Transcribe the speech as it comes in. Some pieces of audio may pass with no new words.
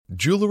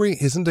Jewelry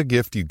isn't a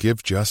gift you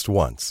give just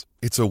once.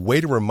 It's a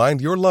way to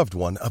remind your loved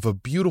one of a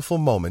beautiful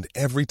moment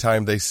every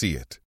time they see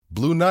it.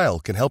 Blue Nile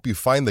can help you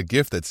find the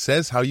gift that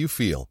says how you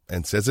feel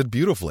and says it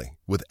beautifully,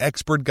 with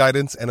expert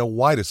guidance and a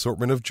wide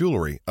assortment of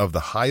jewelry of the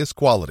highest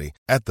quality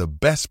at the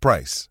best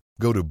price.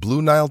 Go to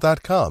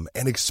BlueNile.com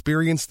and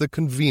experience the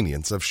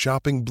convenience of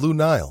shopping Blue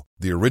Nile,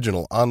 the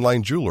original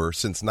online jeweler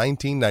since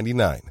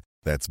 1999.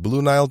 That's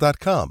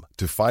BlueNile.com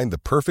to find the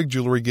perfect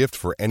jewelry gift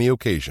for any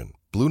occasion.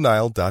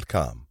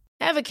 BlueNile.com.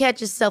 Ever catch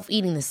yourself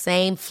eating the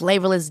same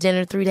flavorless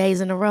dinner 3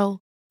 days in a row?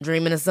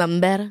 Dreaming of something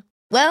better?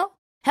 Well,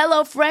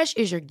 HelloFresh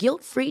is your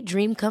guilt-free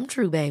dream come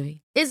true, baby.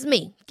 It's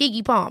me,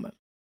 Keke Palmer.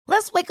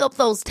 Let's wake up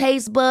those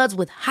taste buds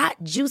with hot,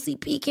 juicy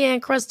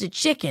pecan-crusted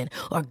chicken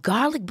or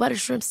garlic butter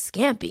shrimp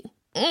scampi.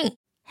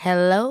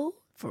 Hello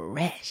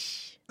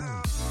Fresh.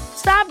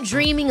 Stop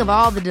dreaming of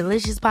all the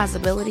delicious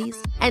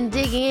possibilities and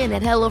dig in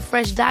at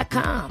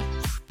HelloFresh.com.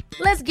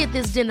 Let's get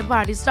this dinner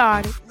party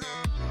started.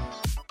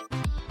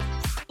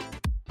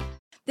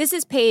 This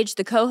is Paige,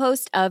 the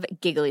co-host of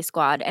Giggly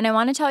Squad, and I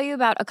want to tell you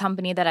about a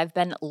company that I've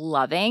been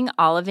loving,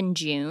 Olive &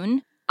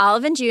 June.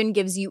 Olive & June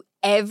gives you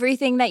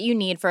everything that you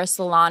need for a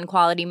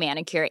salon-quality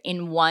manicure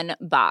in one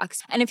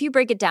box. And if you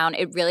break it down,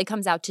 it really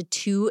comes out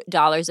to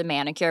 $2 a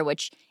manicure,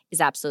 which is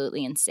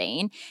absolutely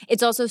insane.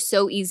 It's also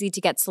so easy to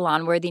get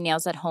salon-worthy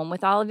nails at home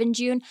with Olive &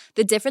 June.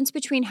 The difference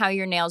between how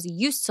your nails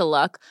used to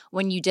look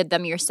when you did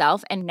them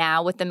yourself and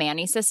now with the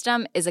Mani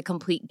system is a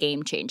complete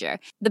game changer.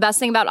 The best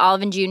thing about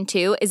Olive & June,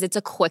 too, is it's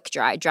a quick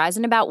dry. Dries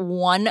in about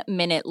 1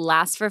 minute,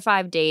 lasts for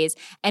 5 days,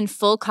 and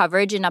full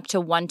coverage in up to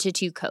 1 to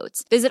 2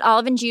 coats. Visit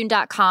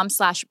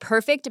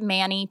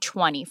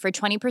oliveandjune.com/perfectmani20 for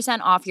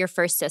 20% off your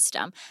first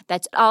system.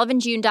 That's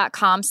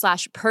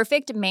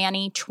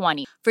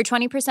oliveandjune.com/perfectmani20 for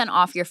 20%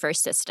 off your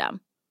first system.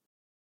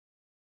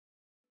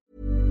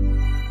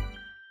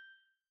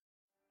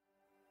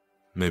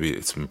 Maybe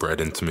it's been bred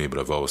into me, but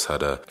I've always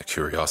had a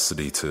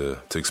curiosity to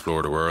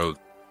explore the world.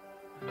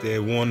 Day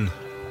one.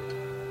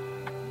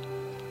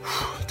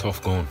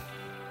 Tough going.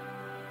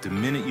 The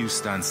minute you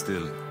stand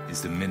still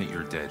is the minute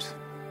you're dead.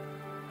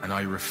 And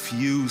I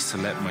refuse to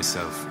let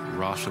myself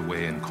rot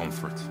away in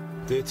comfort.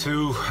 Day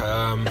two,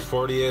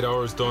 48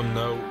 hours done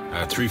now.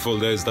 3 full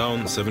days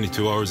down,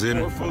 72 hours in.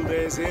 4 full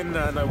days in,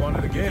 and I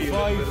wanted to give you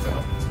 5.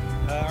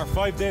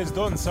 5 days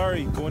done,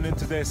 going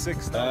into day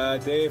 6.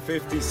 Day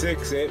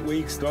 56, 8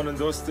 weeks done and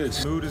dusted.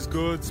 Mood is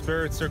good,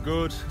 spirits are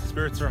good,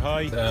 spirits are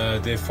high.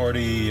 Day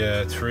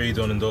 43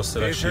 done and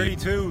dusted. Day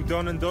 32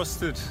 done and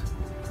dusted.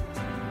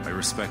 I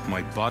respect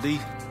my body,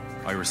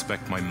 I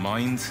respect my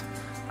mind,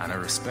 and I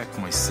respect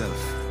myself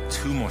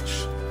too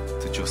much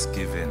to just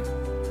give in.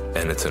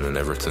 Anything and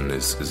everything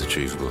is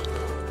achievable.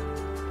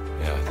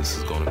 Yeah, this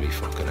is going to be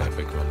fucking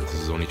epic, man. This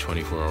is only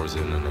 24 hours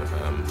in and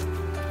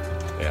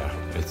yeah,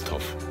 it's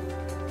tough.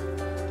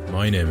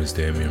 My name is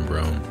Damien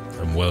Brown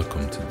and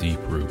welcome to Deep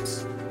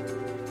Roots.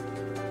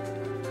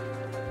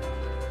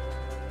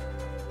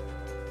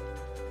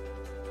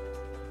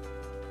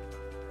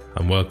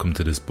 And welcome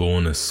to this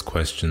bonus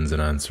questions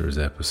and answers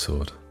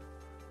episode.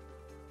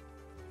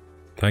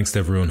 Thanks to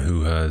everyone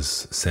who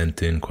has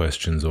sent in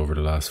questions over the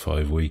last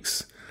 5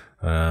 weeks.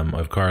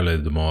 I've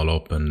correlated them all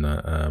up and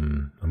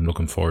I'm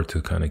looking forward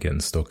to kind of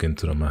getting stuck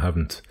into them. I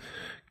haven't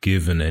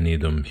given any of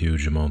them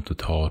huge amount of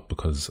thought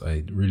because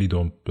I really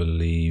don't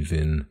believe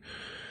in...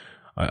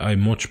 I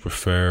much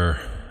prefer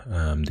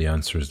the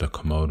answers that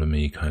come out of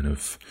me kind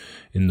of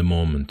in the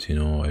moment. You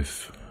know,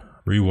 I've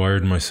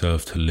rewired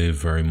myself to live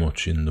very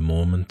much in the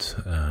moment.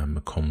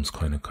 It comes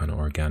kind of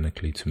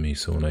organically to me.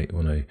 So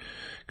when I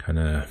kind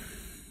of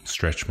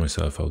stretch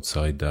myself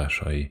outside that,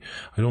 I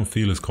don't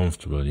feel as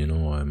comfortable, you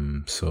know.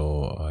 I'm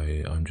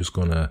just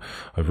gonna,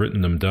 I've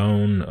written them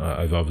down.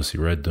 I've obviously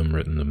read them,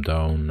 written them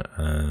down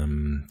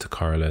to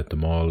correlate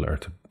them all or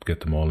to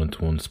get them all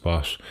into one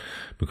spot,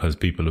 because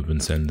people have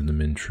been sending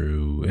them in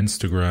through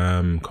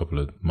Instagram, a couple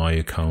of my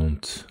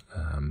account,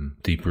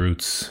 Deep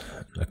Roots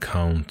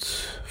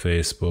account,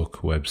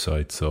 Facebook,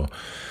 website. So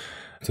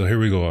here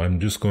we go.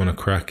 I'm just going to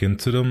crack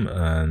into them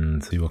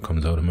and see what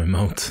comes out of my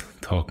mouth.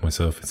 Talk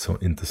myself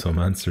into some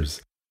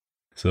answers.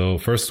 So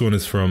first one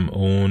is from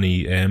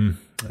Oni M,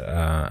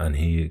 and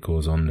he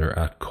goes under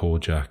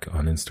 @Kojak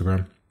on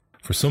Instagram.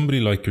 For somebody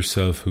like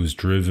yourself who's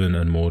driven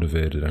and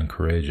motivated and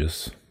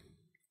courageous,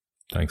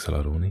 thanks a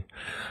lot, Oni,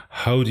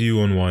 how do you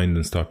unwind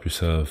and stop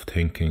yourself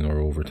thinking or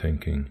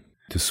overthinking?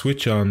 To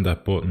switch on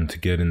that button to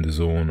get in the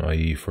zone,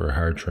 i.e. for a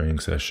hard training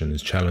session,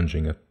 is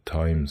challenging at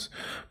times,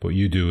 but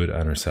you do it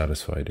and are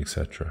satisfied,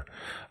 etc.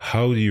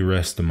 How do you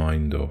rest the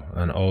mind though?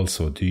 And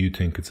also, do you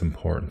think it's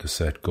important to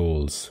set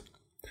goals?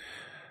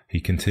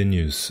 He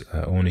continues,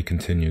 Oni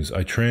continues,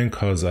 I train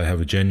because I have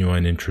a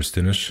genuine interest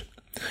in it.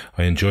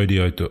 I enjoy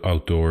the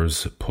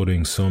outdoors,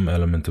 putting some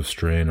element of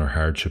strain or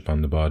hardship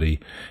on the body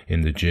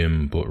in the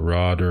gym, but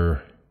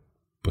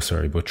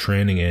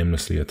training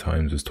aimlessly at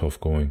times is tough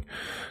going,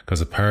 because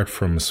apart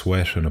from a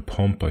sweat and a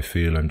pump, I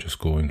feel I'm just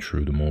going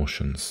through the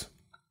motions.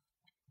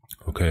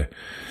 Okay,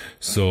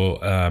 so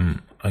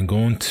I'm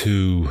going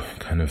to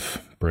kind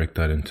of break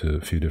that into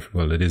a few different,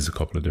 well, it is a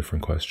couple of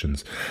different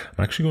questions.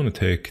 I'm actually going to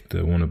take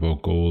the one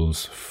about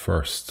goals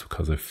first,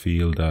 because I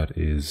feel that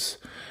is,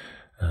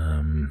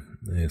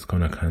 it's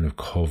going to kind of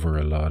cover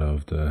a lot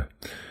of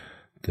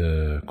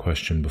the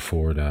question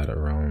before that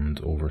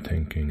around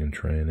overthinking and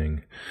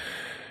training.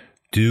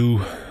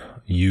 Do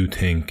you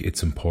think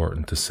it's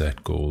important to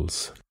set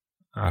goals?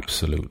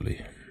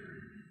 Absolutely.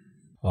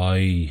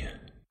 I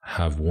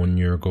have 1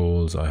 year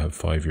goals, I have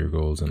 5 year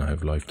goals, and I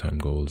have lifetime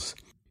goals.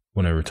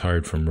 When I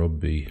retired from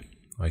rugby,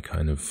 I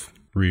kind of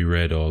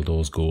reread all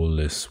those goal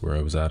lists where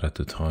I was at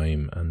the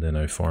time, and then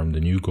I formed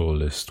a new goal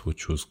list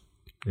which was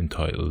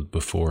entitled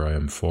 "Before I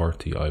am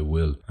 40, I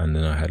will." And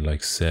then I had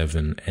like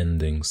 7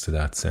 endings to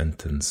that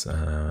sentence.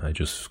 I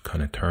just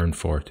kind of turned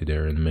 40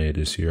 there in May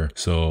this year.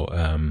 So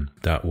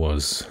that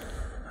was,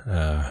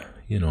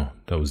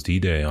 that was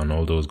D-Day on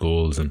all those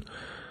goals, and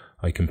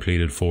I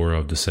completed 4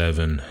 of the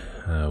 7,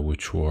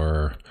 which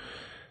were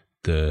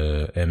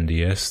the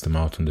MDS, the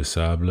Mountain des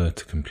Sables,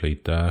 to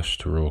complete that,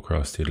 to row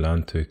across the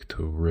Atlantic,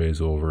 to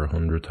raise over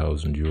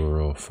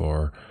 €100,000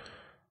 for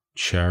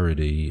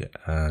charity,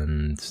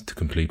 and to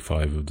complete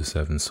 5 of the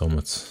 7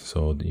 summits.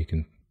 So you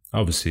can,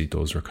 obviously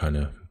those are kind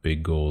of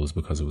big goals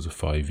because it was a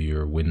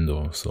 5-year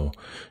window. So,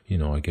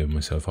 I gave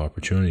myself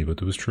opportunity, but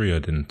there was 3 I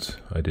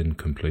didn't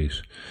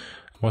complete.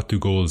 What do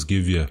goals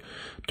give you?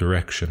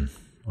 Direction.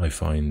 I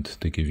find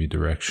they give you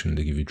direction,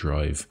 they give you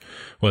drive.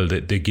 Well,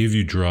 they give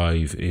you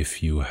drive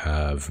if you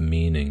have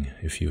meaning,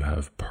 if you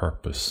have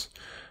purpose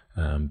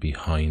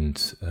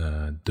behind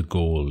the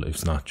goal.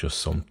 It's not just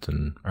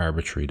something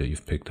arbitrary that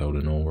you've picked out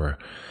of nowhere.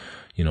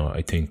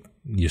 I think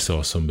you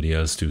saw somebody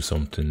else do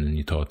something and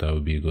you thought that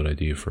would be a good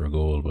idea for a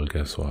goal. Well,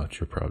 guess what?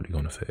 You're probably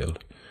going to fail.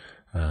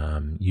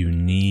 You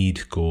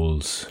need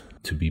goals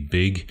to be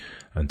big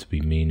and to be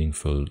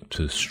meaningful,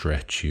 to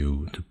stretch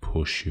you, to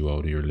push you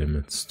out of your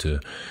limits, to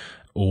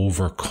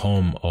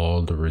overcome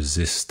all the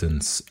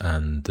resistance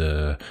and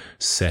the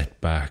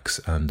setbacks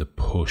and the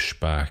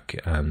pushback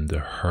and the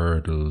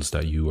hurdles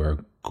that you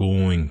are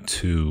going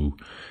to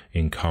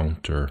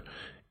encounter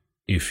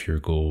if your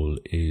goal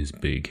is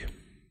big,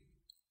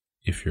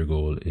 if your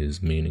goal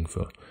is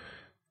meaningful.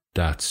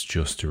 That's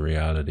just a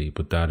reality,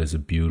 but that is a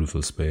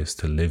beautiful space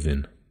to live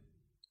in,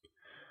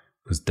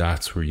 because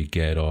that's where you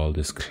get all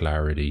this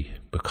clarity,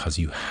 because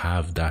you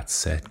have that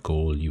set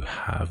goal, you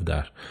have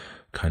that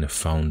kind of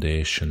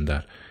foundation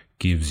that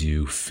gives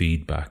you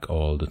feedback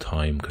all the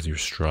time because you're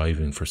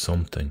striving for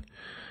something.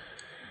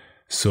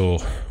 So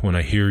when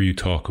I hear you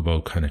talk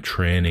about kind of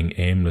training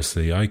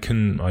aimlessly, I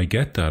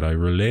get that, I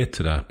relate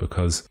to that,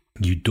 because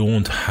you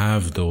don't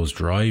have those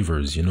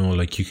drivers,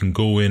 like you can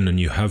go in and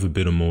you have a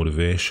bit of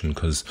motivation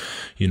because,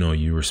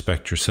 you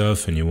respect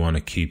yourself and you want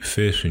to keep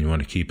fit and you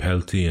want to keep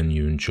healthy and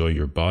you enjoy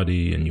your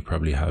body, and you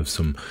probably have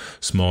some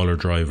smaller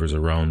drivers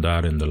around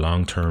that in the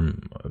long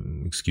term.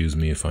 Excuse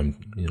me if I'm,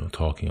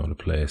 talking out of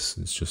place.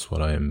 It's just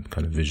what I am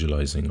kind of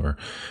visualizing or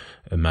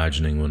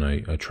imagining when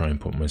I try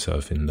and put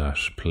myself in that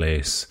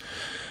place.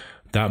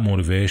 That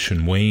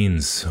motivation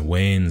wanes and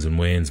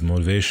wanes.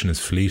 Motivation is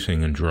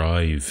fleeting, and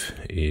drive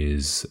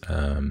is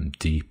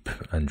deep,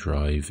 and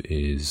drive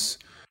is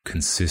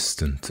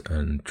consistent,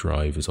 and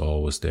drive is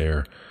always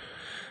there.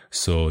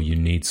 So you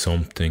need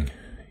something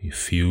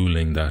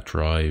fueling that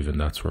drive,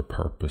 and that's where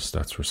purpose,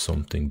 that's where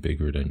something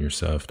bigger than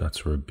yourself,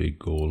 that's where a big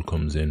goal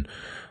comes in.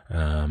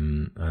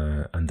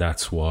 And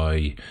that's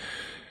why,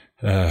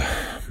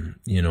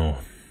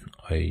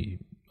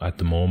 at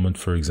the moment,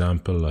 for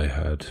example, I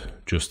had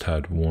just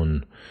had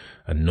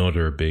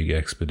another big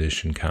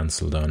expedition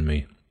cancelled on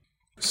me.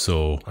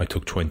 So I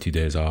took 20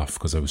 days off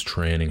because I was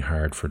training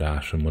hard for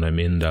that. And when I'm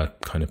in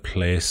that kind of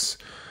place,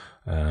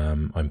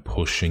 I'm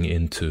pushing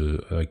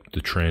into, like,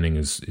 the training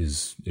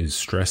is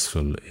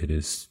stressful.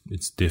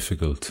 It's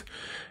difficult.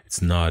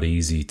 It's not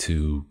easy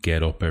to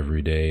get up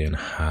every day and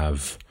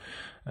have,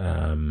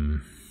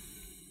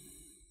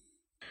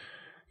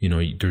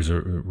 there's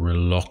a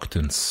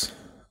reluctance.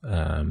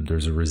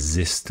 There's a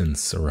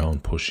resistance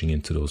around pushing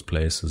into those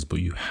places, but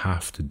you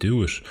have to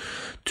do it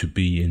to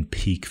be in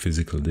peak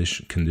physical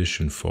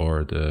condition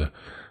for the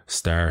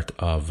start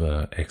of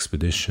an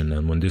expedition.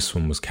 And when this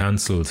one was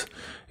cancelled,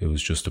 it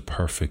was just a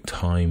perfect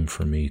time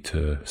for me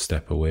to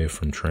step away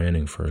from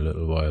training for a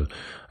little while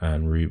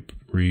and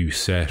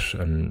reset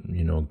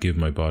and give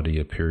my body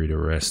a period of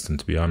rest. And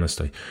to be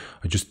honest, I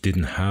just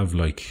didn't have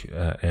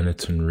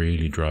anything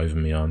really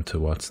driving me on to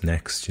what's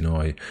next.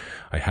 I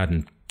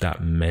hadn't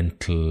that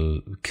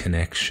mental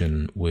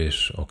connection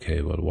with,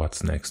 okay, well,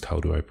 what's next? How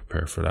do I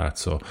prepare for that?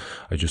 So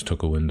I just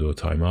took a window of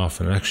time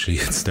off, and actually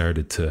it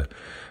started to,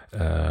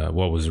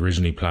 what was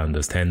originally planned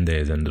as 10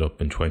 days ended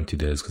up in 20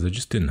 days because I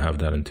just didn't have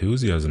that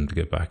enthusiasm to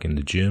get back in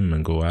the gym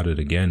and go at it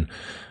again,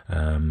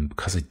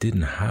 because I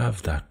didn't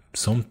have that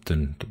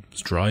something that was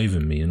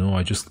driving me.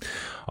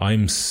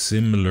 I'm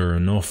similar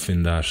enough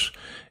in that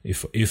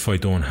if I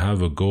don't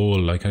have a goal,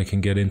 like I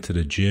can get into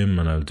the gym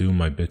and I'll do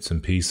my bits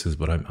and pieces,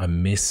 but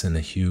I'm missing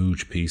a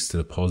huge piece to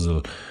the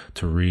puzzle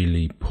to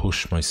really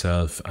push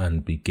myself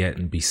and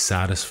be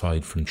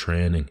satisfied from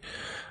training.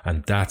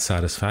 And that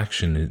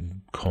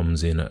satisfaction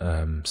comes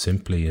in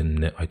simply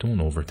in, I don't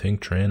overthink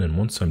training.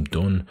 Once I'm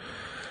done,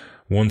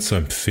 once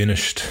I'm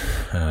finished,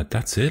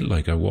 that's it.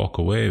 Like I walk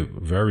away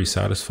very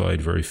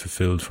satisfied, very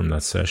fulfilled from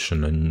that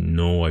session, and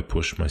know I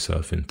pushed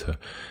myself into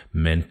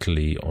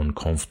mentally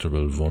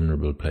uncomfortable,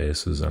 vulnerable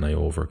places, and I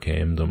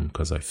overcame them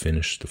because I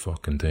finished the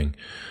fucking thing.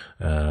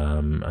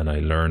 And I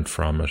learned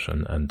from it,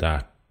 and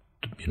that,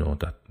 you know,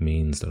 that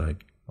means that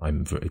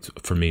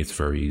for me, it's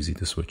very easy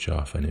to switch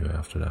off anyway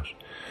after that.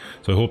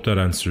 So I hope that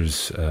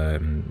answers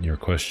your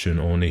question,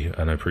 Oni,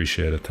 and I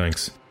appreciate it.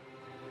 Thanks.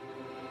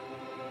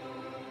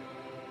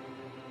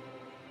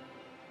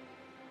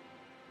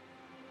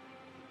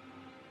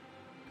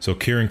 So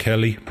Kieran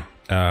Kelly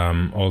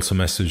also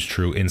messaged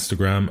through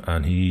Instagram,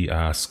 and he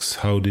asks,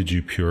 how did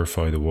you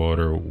purify the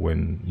water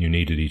when you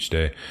need it each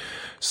day?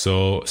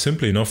 So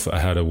simply enough, I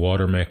had a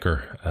water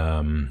maker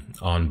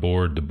on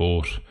board the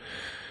boat.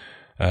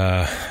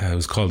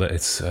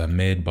 It's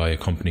made by a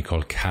company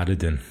called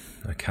Katadyn.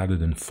 A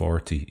Katadyn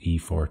 40,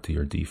 E40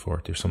 or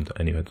D40 or something.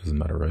 Anyway, it doesn't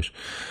matter, right?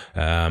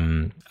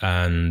 That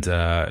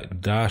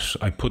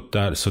I put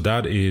that. So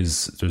that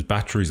is, there's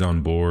batteries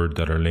on board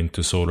that are linked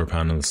to solar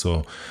panels,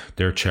 so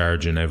they're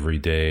charging every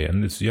day.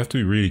 And you have to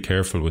be really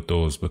careful with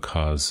those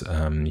because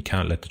you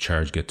can't let the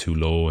charge get too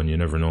low, and you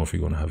never know if you're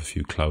going to have a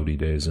few cloudy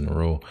days in a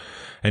row.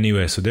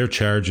 Anyway, so they're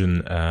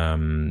charging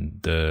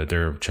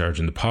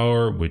the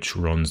power, which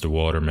runs the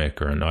water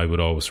maker, and I would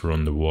always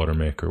run the water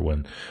maker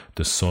when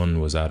the sun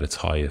was at its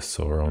highest,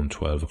 so around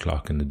 12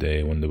 o'clock in the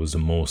day when there was the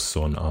most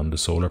sun on the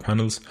solar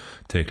panels,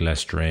 take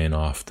less drain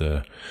off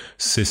the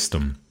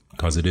system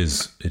because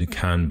it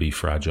can be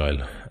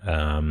fragile.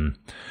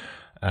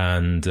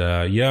 And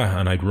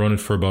I'd run it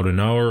for about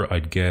an hour.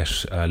 I'd get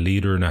 1.5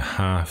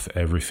 liters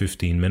every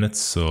 15 minutes.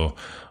 So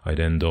I'd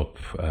end up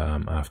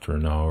after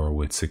an hour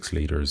with 6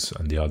 liters,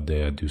 and the odd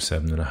day I'd do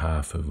 7.5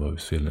 if I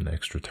was feeling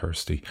extra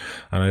thirsty.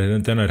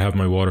 And then I'd have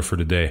my water for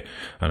the day,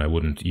 and I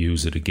wouldn't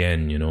use it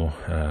again, you know.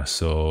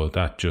 So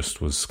that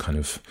just was kind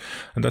of,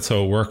 and that's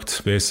how it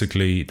worked.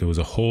 Basically, there was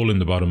a hole in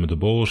the bottom of the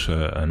boat,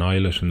 an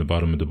eyelet in the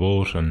bottom of the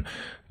boat, and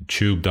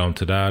tube down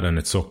to that, and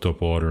it sucked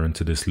up water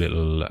into this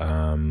little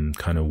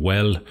kind of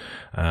well,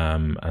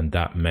 and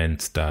that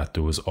meant that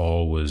there was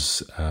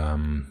always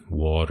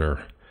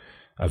water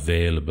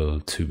available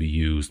to be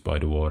used by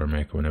the water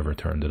maker whenever I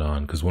turned it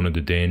on. Because one of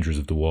the dangers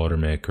of the water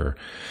maker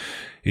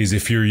is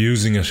if you're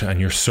using it and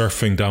you're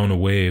surfing down a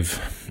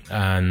wave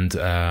and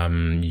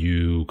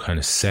you kind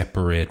of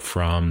separate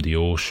from the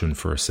ocean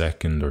for a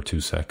second or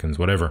 2 seconds,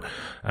 whatever,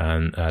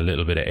 and a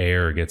little bit of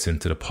air gets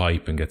into the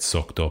pipe and gets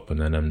sucked up and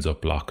then ends up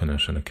blocking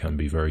it, and it can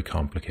be very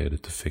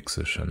complicated to fix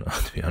it. And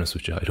to be honest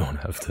with you, I don't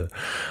have to.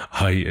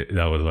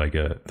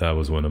 That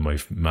was one of my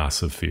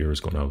massive fears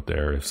going out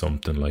there. If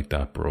something like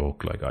that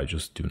broke, like I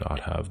just do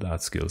not have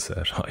that skill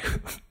set.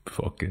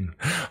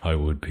 I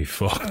would be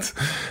fucked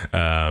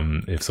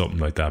if something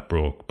like that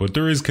broke. But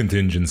there is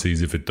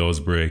contingencies. If it does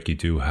break, you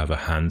do have a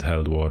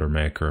handheld water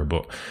maker,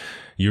 but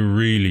you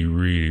really,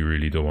 really,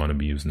 really don't want to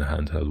be using a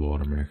handheld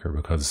water maker,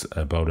 because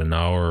about an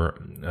hour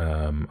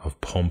of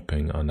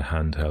pumping on the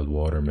handheld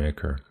water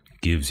maker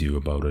gives you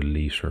about 1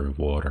 liter of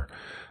water,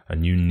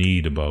 and you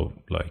need about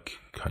like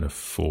kind of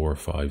 4,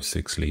 5,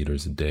 6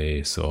 liters a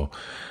day. So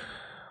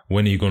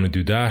when are you going to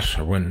do that?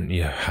 Or when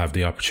you have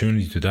the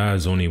opportunity to do that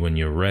is only when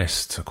you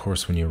rest. Of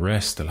course, when you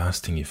rest, the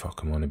last thing you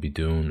fucking want to be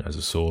doing as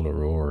a solo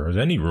rower, or as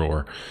any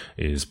rower,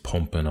 is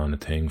pumping on a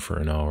thing for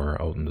an hour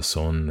out in the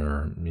sun,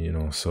 or, you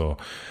know, so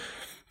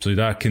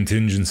that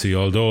contingency,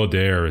 although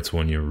there, it's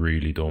one you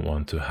really don't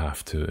want to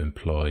have to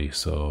employ.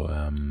 So,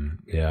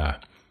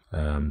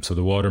 so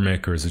the water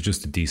maker is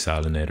just a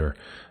desalinator.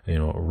 You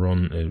know,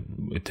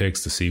 it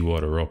takes the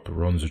seawater up, it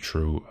runs it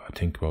through, I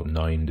think, about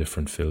 9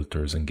 different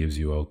filters, and gives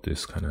you out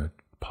this kind of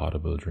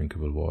potable,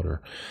 drinkable water,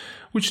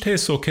 which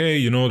tastes okay.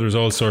 You know, there's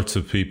all sorts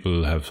of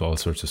people have all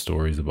sorts of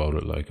stories about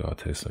it, like, oh, it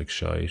tastes like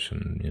shite,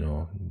 and, you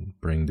know,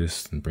 bring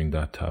this and bring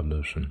that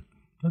tablet, and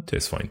that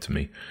tastes fine to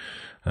me.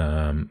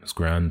 It's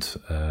grand.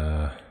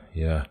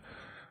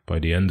 By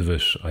the end of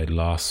it, I'd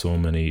lost so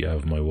many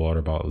of my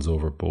water bottles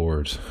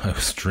overboard. I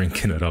was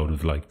drinking it out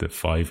of like the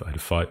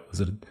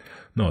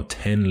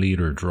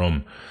 10-liter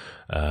drum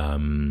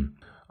on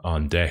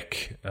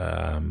deck,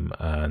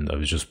 and I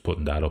was just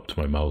putting that up to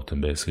my mouth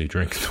and basically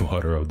drinking the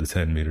water out of the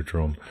 10-liter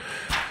drum.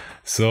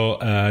 So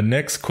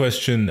next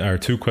question, or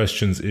 2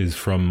 questions, is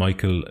from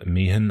Michael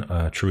Meehan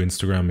through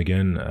Instagram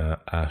again,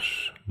 at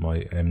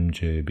my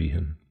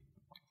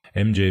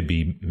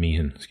MJB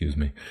Meehan, excuse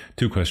me.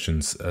 2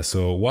 questions.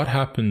 So what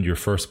happened your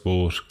first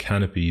boat?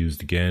 Can it be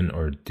used again,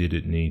 or did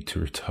it need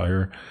to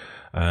retire?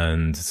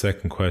 And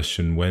second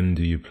question, when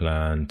did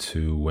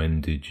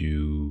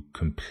you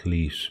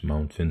complete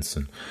Mount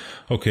Vinson?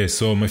 Okay,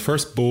 so my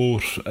first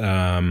boat,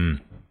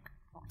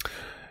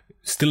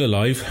 Still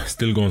alive,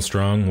 still going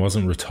strong,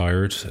 wasn't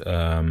retired.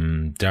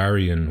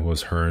 Darian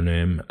was her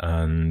name,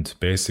 and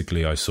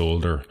basically I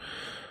sold her.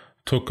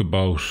 Took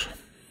about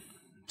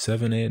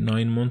 7, 8,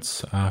 9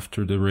 months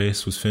after the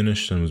race was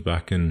finished, and I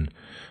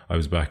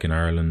was back in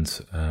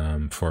Ireland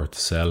for it to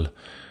sell.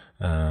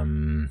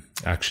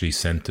 Actually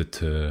sent it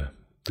to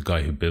the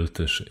guy who built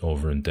it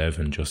over in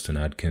Devon, Justin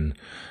Adkin,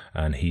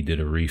 and he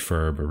did a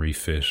refurb, a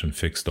refit, and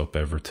fixed up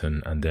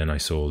everything, and then I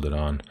sold it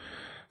on.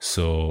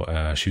 So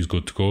she's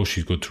good to go.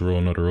 She's good to row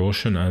another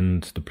ocean,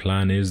 and the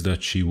plan is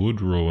that she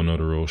would row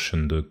another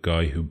ocean. The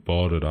guy who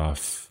bought it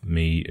off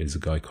me is a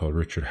guy called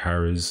Richard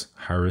Harris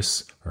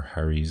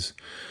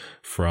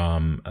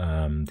from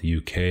the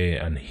UK,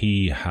 and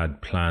he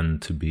had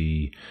planned to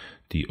be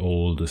the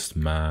oldest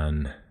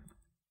man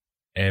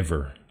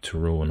ever to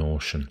row an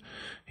ocean.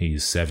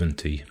 He's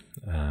 70.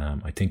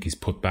 I think he's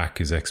put back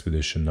his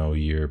expedition now a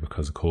year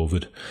because of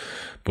COVID.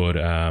 But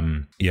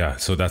yeah,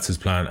 so that's his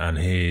plan. And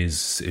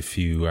if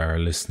you are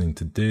listening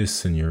to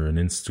this and you're an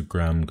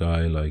Instagram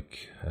guy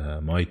like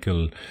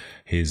Michael,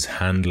 his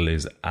handle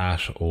is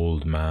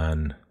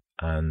 @oldman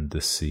and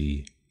the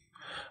sea,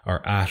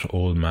 or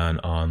 @oldman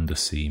on the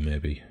sea,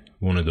 maybe.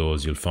 One of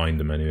those, you'll find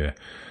them anyway.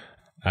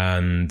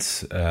 And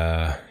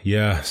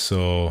yeah,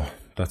 so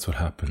that's what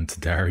happened to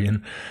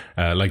Darian.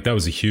 That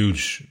was a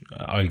huge,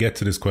 I'll get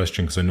to this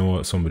question because I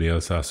know somebody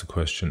else asked a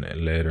question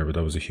later, but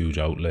that was a huge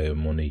outlay of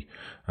money,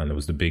 and it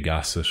was the big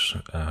asset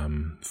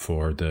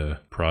for the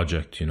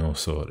project,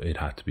 so it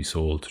had to be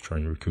sold to try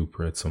and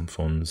recuperate some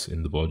funds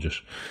in the budget.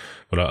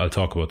 But I'll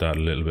talk about that a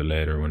little bit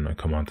later when I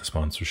come on to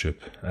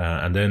sponsorship.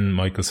 And then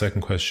Michael's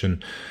second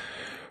question: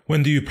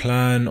 when do you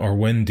plan, or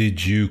when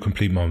did you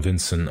complete Mount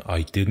Vinson?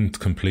 I didn't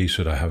complete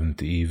it. I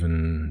haven't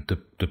even,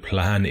 the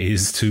plan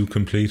is to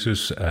complete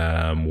it.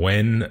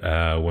 When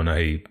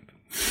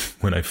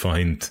I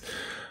find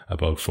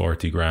about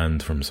 40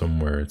 grand from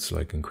somewhere, it's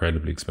like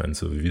incredibly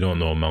expensive. If you don't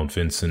know, Mount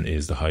Vinson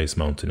is the highest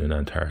mountain in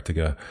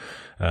Antarctica.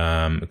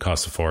 It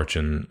costs a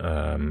fortune.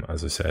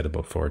 As I said,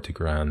 about 40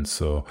 grand.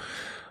 So,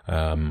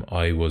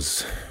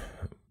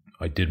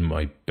 I did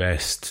my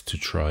best to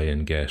try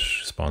and get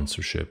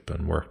sponsorship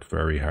and worked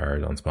very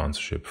hard on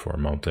sponsorship for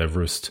Mount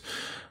Everest.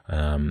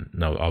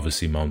 Now,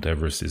 obviously, Mount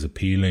Everest is a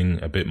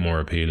bit more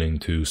appealing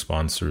to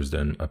sponsors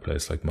than a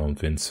place like Mount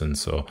Vinson.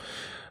 So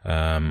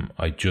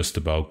I just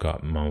about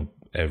got Mount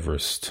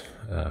Everest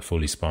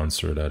fully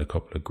sponsored. I had a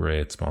couple of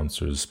great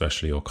sponsors,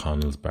 especially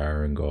O'Connell's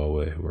Bar in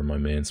Galway, who were my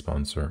main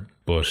sponsor.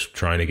 But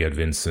trying to get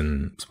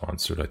Vinson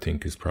sponsored, I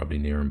think, is probably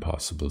near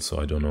impossible. So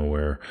I don't know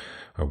where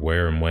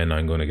and when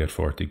I'm going to get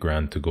 40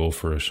 grand to go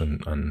for it.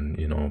 And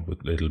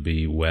it'll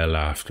be well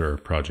after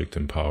Project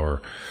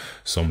Empower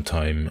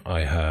sometime.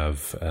 I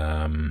have,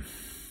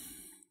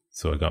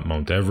 so I got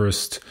Mount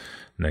Everest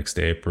next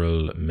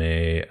April,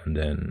 May, and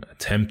then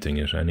attempting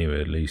it anyway,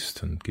 at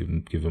least, and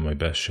give it my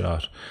best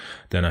shot.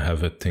 Then I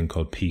have a thing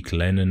called Peak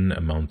Lenin,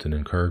 a mountain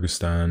in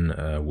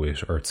Kyrgyzstan,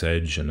 with Earth's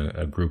Edge and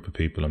a group of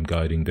people I'm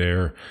guiding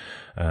there.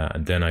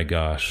 And then I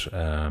got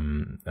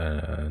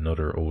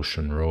another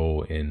ocean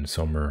row in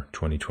summer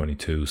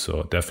 2022, so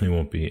it definitely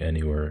won't be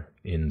anywhere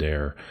in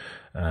there.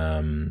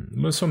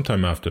 But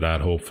sometime after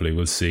that, hopefully,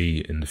 we'll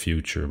see in the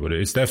future. But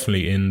it's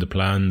definitely in the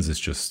plans. It's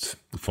just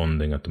the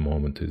funding at the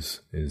moment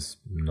is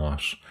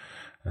not.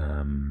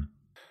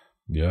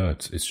 Yeah,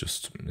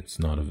 it's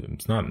not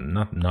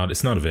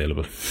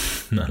available,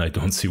 and I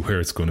don't see where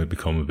it's going to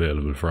become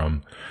available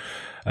from.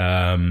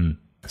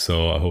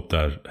 So I hope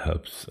that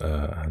helps,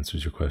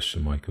 answers your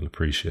question, Michael.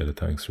 Appreciate it.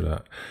 Thanks for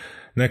that.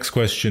 Next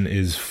question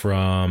is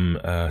from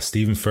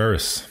Stephen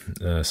Ferris.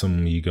 Some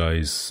of you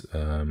guys,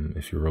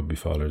 if you're rugby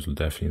followers, will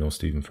definitely know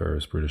Stephen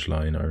Ferris, British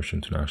Lion, Irish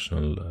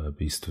International,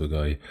 beast of a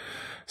guy.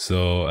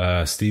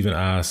 So Stephen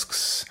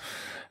asks,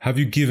 have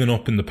you given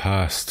up in the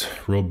past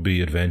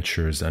rugby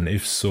adventures? And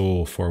if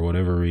so, for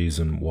whatever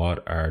reason,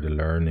 what are the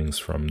learnings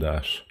from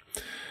that?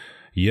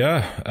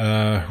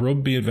 Yeah,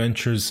 rugby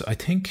adventures, I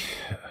think...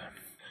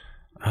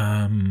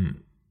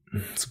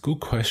 it's a good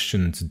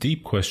question. It's a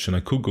deep question. I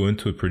could go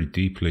into it pretty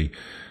deeply.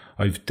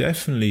 I've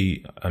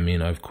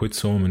quit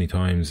so many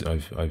times.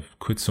 I've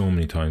quit so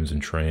many times in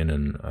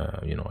training.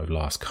 I've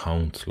lost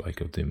count,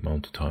 of the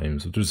amount of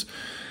times. There's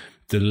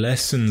the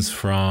lessons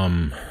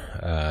from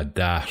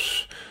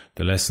that.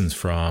 The lessons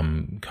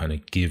from kind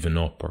of giving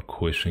up or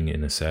quitting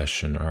in a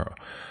session, or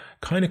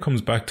kind of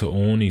comes back to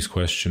Oni's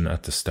question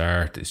at the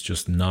start. It's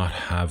just not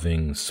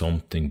having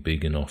something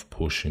big enough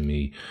pushing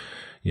me,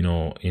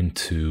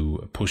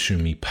 into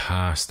pushing me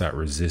past that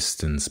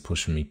resistance,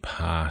 pushing me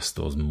past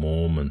those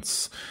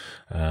moments.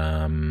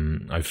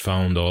 I've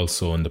found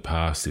also in the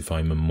past, if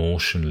I'm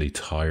emotionally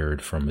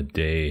tired from a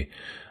day,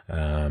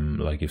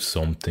 if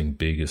something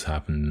big has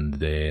happened in the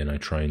day and I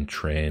try and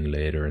train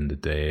later in the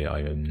day,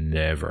 I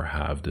never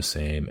have the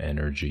same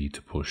energy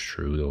to push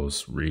through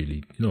those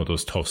really,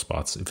 those tough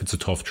spots, if it's a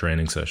tough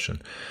training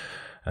session.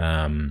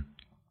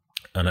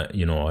 And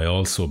I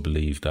also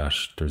believe that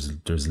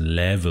there's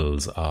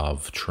levels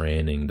of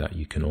training that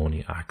you can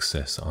only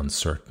access on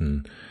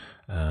certain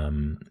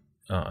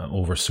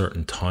over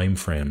certain time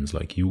frames.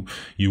 Like you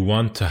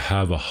want to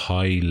have a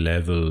high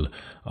level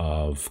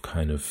of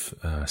kind of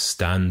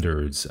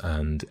standards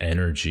and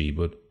energy,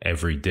 but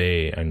every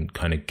day, and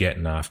kind of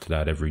getting after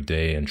that every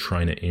day and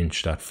trying to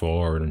inch that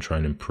forward and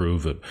trying to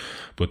improve it.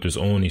 But there's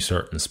only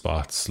certain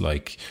spots,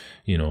 like,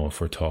 you know,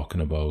 if we're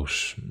talking about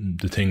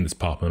the thing that's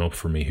popping up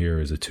for me here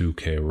is a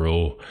 2K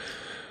row.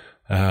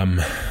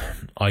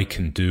 I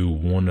can do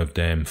one of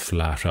them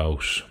flat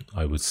out,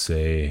 I would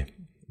say,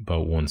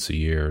 about once a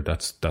year.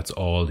 That's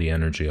all the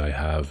energy I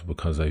have,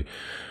 because it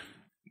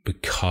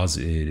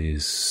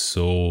is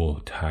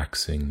so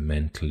taxing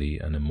mentally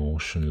and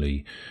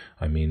emotionally.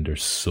 I mean,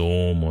 there's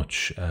so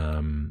much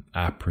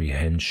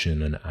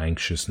apprehension and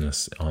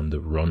anxiousness on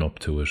the run up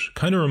to it.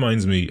 Kind of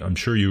reminds me, I'm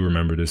sure you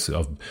remember this,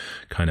 of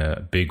kind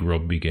of big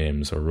rugby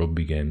games,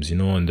 you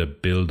know, in the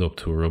build up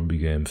to a rugby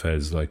game,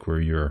 Fez, like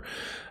where you're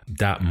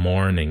that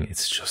morning,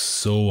 it's just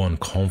so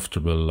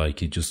uncomfortable,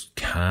 like you just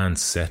can't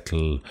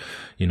settle,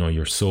 you know,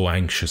 you're so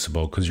anxious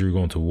about, because you're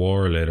going to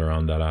war later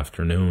on that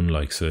afternoon,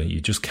 like, so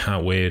you just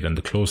can't wait, and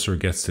the closer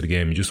it gets to the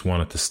game, you just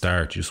want it to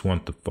start, you just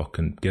want to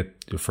fucking get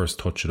your first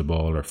touch of the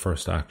ball or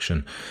first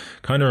action.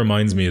 Kind of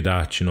reminds me of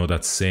that, you know,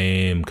 that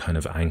same kind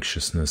of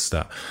anxiousness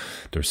that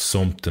there's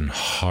something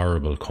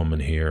horrible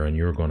coming here and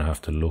you're going to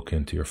have to look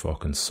into your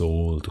fucking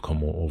soul to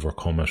come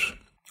overcome it.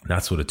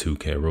 That's what a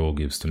 2K row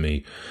gives to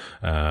me.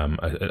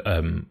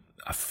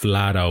 A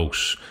flat out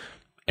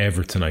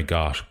everything I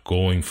got,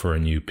 going for a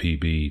new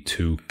PB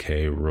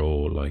 2K row,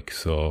 like,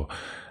 so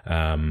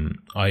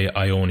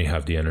I only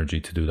have the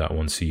energy to do that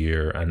once a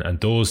year, and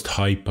those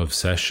type of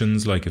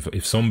sessions, like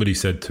if somebody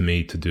said to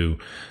me to do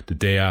the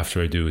day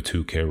after I do a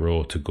 2K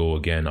row to go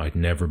again, I'd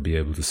never be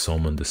able to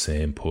summon the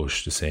same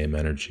push, the same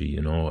energy,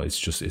 you know. It's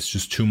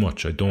just too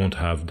much. I don't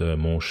have the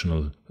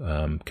emotional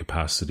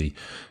capacity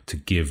to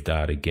give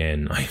that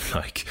again. I'm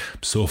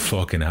so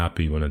fucking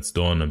happy when it's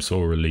done. I'm so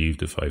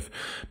relieved if I've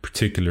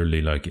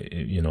particularly, like,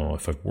 you know,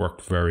 if I've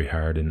worked very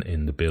hard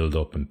in the build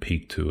up and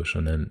peaked to it,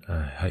 and then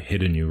I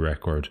hit a new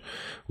record,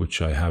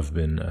 which I have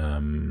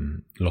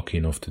been lucky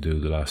enough to do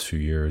the last few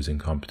years in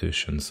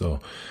competition.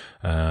 So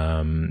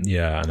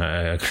yeah, and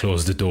I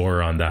closed the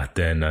door on that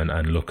then,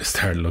 and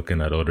start looking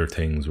at other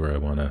things where I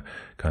want to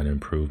kind of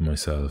improve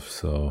myself.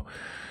 So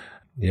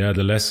yeah,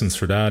 the lessons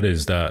for that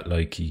is that,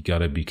 like, you got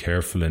to be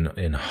careful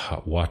in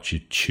what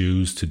you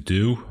choose to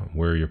do,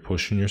 where you're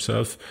pushing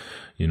yourself,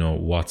 you know,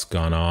 what's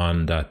gone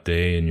on that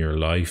day in your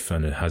life,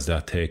 and has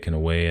that taken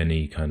away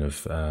any kind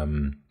of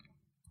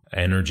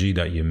energy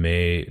that you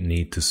may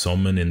need to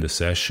summon in the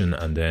session.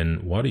 And then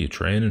what are you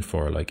training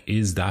for? Like,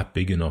 is that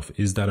big enough?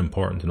 Is that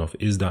important enough?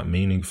 Is that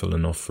meaningful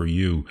enough for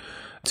you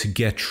to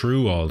get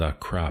through all that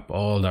crap,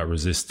 all that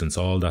resistance,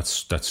 all that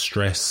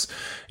stress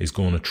is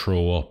going to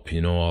throw up, you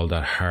know, all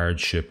that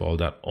hardship, all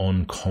that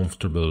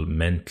uncomfortable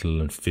mental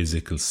and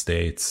physical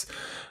states.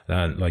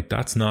 Like,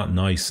 that's not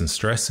nice, and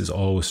stress is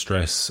always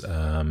stress.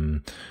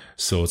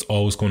 So it's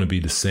always going to be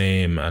the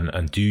same.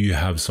 And do you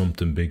have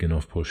something big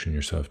enough pushing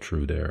yourself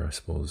through there, I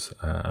suppose?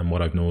 And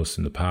what I've noticed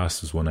in the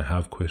past is when I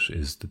have quit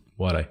is that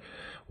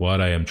what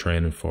I am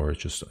training for,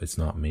 it's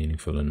not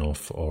meaningful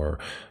enough, or,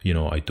 you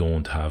know, I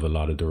don't have a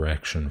lot of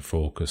direction,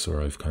 focus,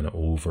 or I've kind of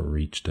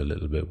overreached a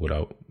little bit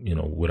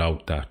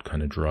without that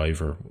kind of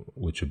driver,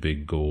 which a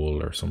big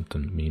goal or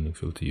something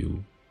meaningful to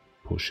you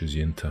pushes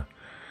you into.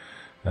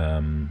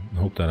 I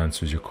hope that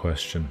answers your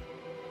question.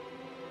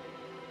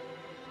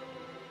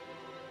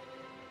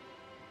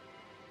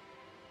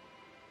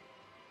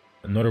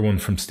 Another one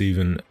from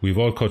Stephen. We've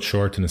all cut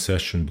short in a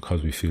session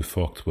because we feel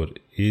fucked, but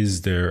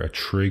is there a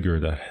trigger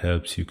that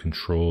helps you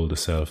control the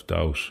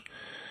self-doubt?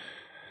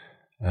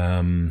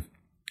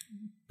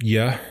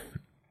 Yeah.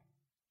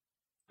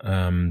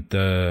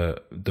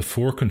 The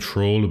four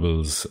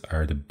controllables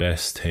are the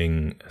best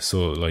thing.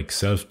 So, like,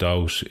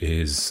 self-doubt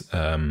is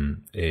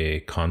a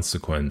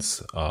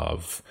consequence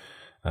of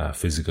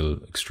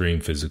extreme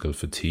physical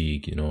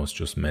fatigue. You know, it's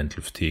just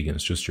mental fatigue, and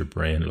it's just your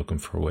brain looking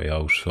for a way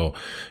out. So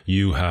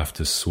you have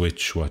to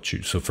switch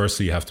so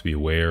firstly you have to be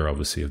aware,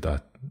 obviously, of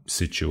that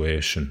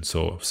situation.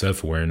 So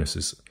self-awareness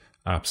is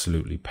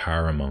absolutely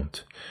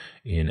paramount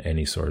in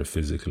any sort of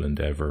physical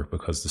endeavor,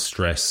 because the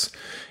stress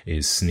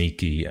is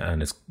sneaky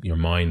and your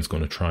mind's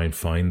going to try and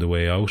find the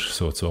way out.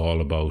 So it's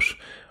all about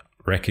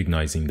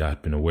recognizing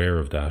that, being aware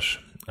of that,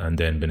 and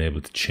then being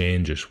able to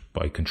change it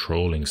by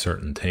controlling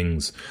certain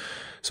things.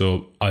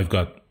 So I've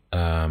got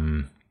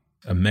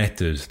a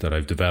method that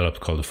I've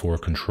developed called the four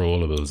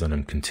controllables, and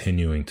I'm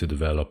continuing to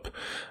develop.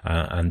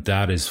 And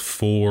that is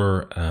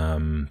four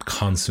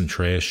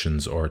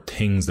concentrations, or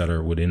things that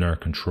are within our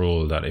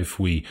control, that if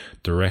we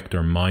direct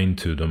our mind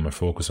to them, or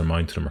focus our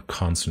mind to them, or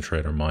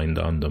concentrate our mind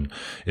on them,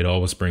 it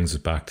always brings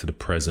us back to the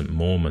present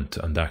moment.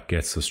 And that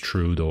gets us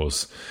through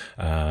those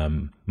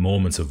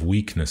moments of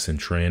weakness in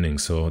training.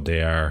 So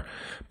they are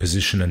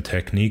position and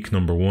technique,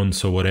 number one.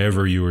 So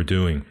whatever you are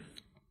doing,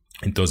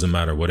 it doesn't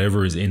matter,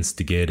 whatever is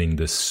instigating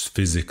this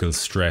physical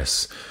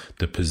stress,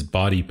 the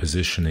body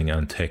positioning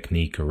and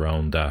technique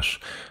around that.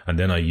 And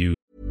then I use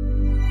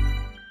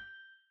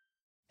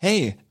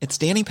Hey, it's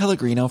Danny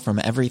Pellegrino from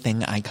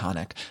Everything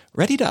Iconic.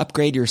 Ready to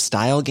upgrade your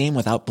style game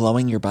without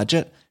blowing your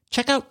budget?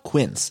 Check out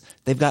Quince.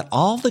 They've got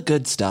all the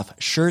good stuff,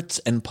 shirts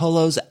and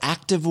polos,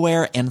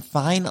 activewear, and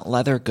fine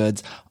leather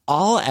goods,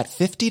 all at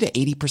 50 to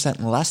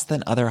 80% less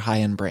than other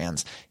high-end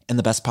brands. And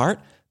the best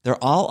part?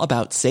 They're all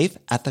about safe,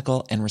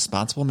 ethical, and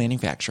responsible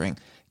manufacturing.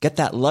 Get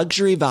that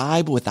luxury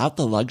vibe without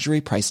the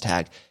luxury price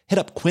tag. Hit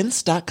up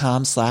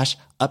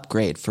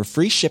quince.com/upgrade for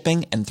free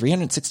shipping and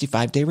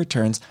 365-day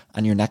returns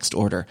on your next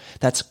order.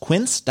 That's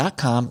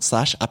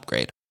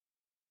quince.com/upgrade.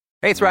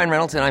 Hey, it's Ryan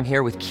Reynolds, and I'm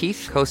here with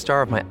Keith,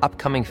 co-star of my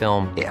upcoming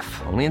film,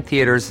 If, only in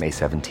theaters May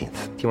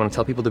 17th. Do you want to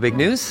tell people the big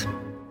news?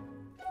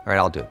 All right,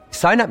 I'll do it.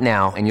 Sign up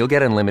now and you'll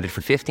get unlimited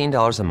for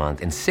 $15 a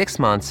month and 6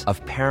 months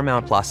of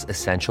Paramount Plus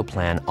Essential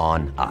Plan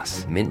on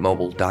us.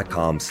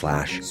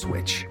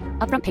 MintMobile.com/switch.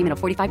 Upfront payment of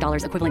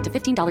 $45 equivalent to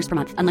 $15 per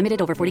month.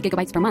 Unlimited over 40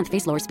 gigabytes per month.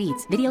 Face lower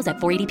speeds. Videos at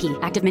 480p.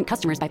 Active Mint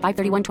customers by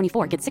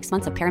 531.24 get 6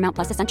 months of Paramount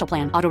Plus Essential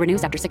Plan. Auto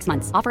renews after 6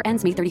 months. Offer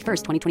ends May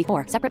 31st,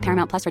 2024. Separate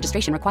Paramount Plus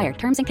registration required.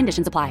 Terms and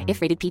conditions apply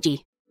if rated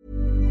PG.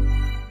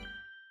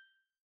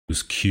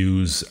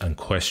 Cues and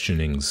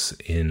questionings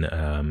in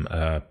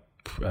a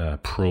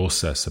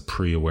process, a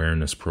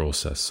pre-awareness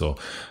process. So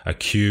a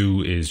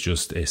cue is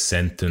just a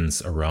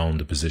sentence around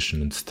the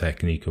position and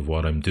technique of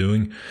what I'm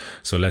doing.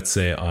 So let's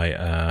say I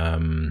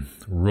am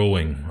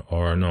rowing,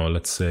 or no,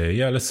 let's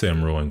say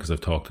I'm rowing, because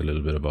I've talked a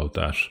little bit about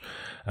that.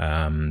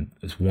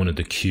 One of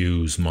the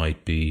cues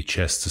might be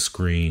chest to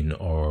screen,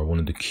 or one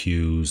of the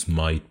cues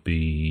might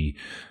be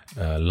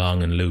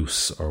long and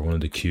loose, or one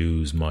of the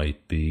cues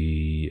might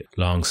be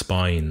long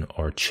spine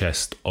or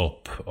chest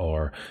up,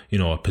 or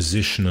a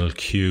positional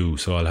cue.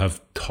 So I'll have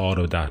thought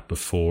of that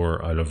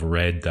before, I'll have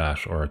read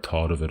that or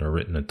thought of it or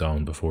written it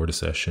down before the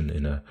session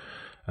in a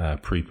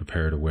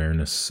pre-prepared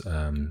awareness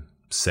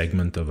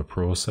segment of a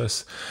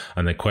process.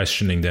 And the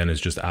questioning then is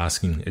just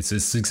asking, it's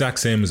the exact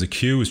same as a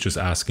cue, it's just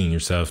asking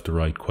yourself the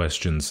right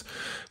questions.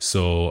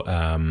 So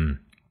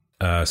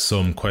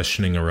some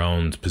questioning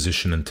around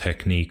position and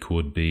technique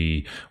would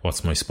be,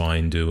 what's my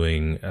spine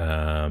doing?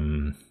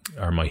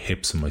 Are my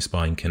hips and my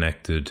spine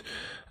connected?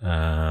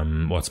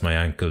 What's my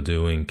ankle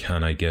doing?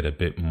 Can I get a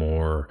bit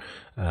more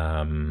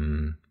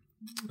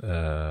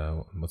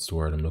what's the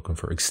word I'm looking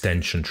for?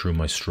 Extension through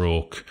my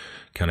stroke.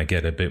 Can I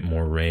get a bit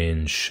more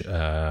range?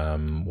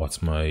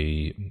 What's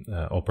my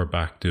upper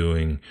back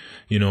doing?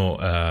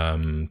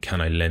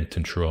 Can I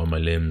lengthen through all my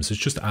limbs? It's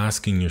just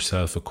asking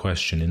yourself a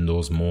question in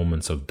those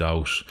moments of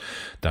doubt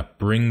that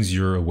brings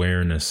your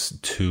awareness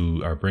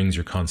to, or brings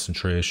your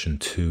concentration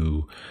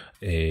to,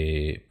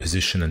 a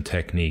position and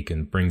technique,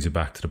 and brings you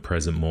back to the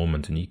present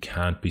moment. And you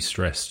can't be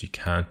stressed, you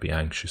can't be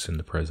anxious in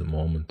the present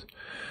moment.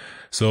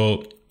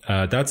 So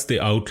that's the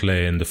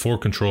outlay, and the 4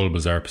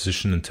 controllables are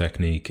position and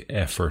technique,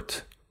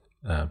 effort,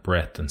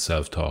 breath, and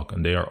self-talk,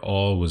 and they are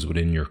always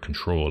within your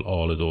control,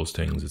 all of those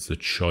things. It's a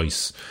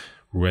choice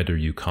whether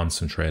you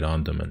concentrate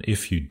on them, and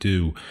if you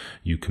do,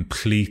 you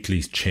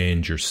completely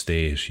change your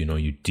state.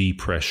 You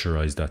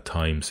depressurize that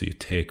time, so you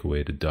take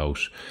away the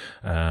doubt,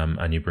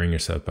 and you bring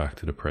yourself back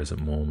to the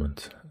present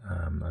moment.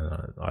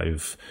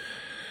 I've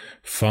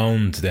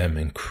found them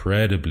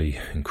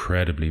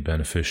incredibly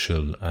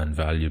beneficial and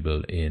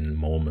valuable in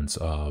moments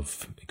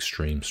of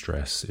extreme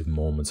stress, in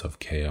moments of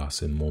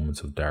chaos, in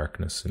moments of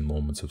darkness, in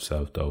moments of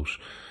self-doubt.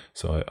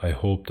 So I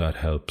hope that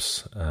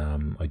helps.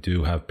 I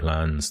do have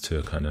plans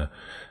to kind of,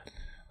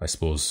 I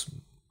suppose,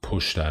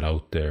 push that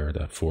out there,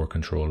 that 4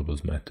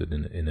 controllables method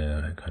in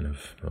a kind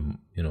of,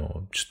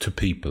 just to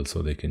people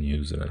so they can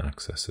use it and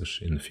access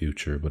it in the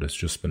future. But it's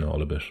just been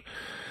all a bit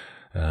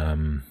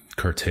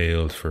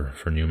curtailed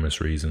for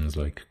numerous reasons,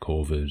 like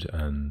COVID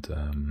and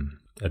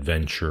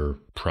adventure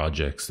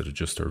projects that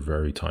are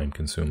very time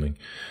consuming.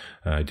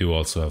 I do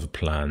also have a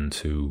plan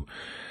to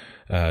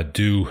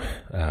do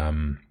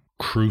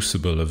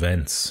crucible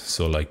events,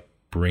 so like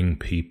bring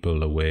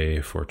people away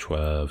for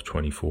 12,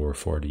 24,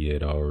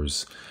 48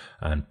 hours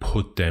and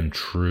put them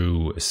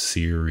through a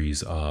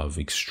series of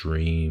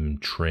extreme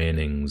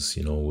trainings,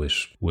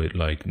 with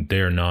like,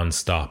 they're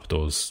non-stop,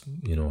 those,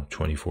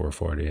 24 or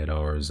 48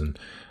 hours, and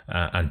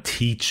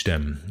teach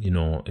them,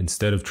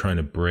 instead of trying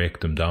to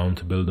break them down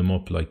to build them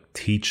up, like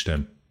teach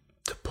them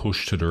to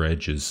push to their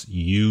edges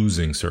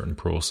using certain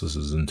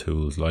processes and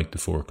tools like the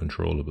 4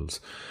 controllables,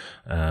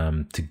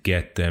 to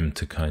get them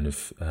to kind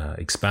of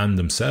expand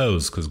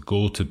themselves, because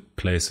go to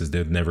places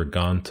they've never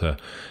gone to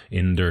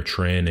in their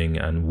training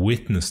and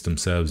witness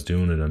themselves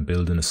doing it and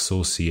build an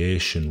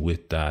association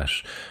with that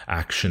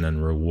action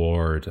and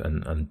reward,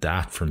 and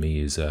that for me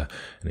is an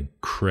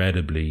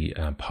incredibly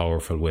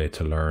powerful way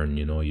to learn.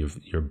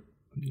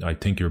 I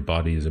think your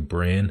body is a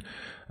brain,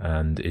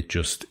 and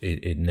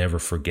it never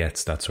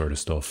forgets that sort of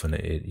stuff, and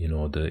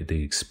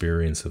the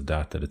experience of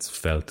that it's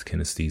felt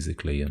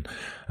kinesthesically,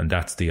 and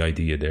that's the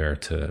idea there,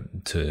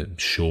 to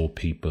show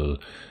people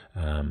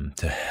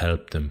to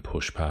help them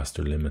push past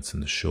their limits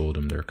and to show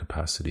them their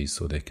capacities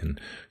so they can,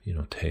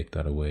 take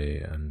that away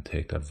and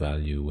take that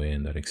value away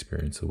and that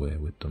experience away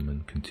with them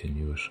and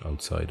continue it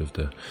outside of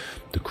the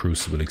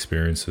crucible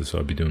experiences. So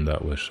I'll be doing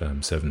that with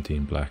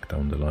 17 Black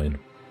down the line.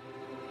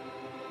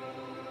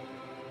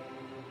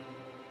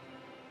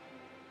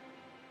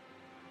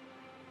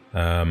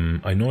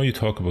 I know you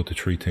talk about the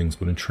 3 things,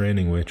 but in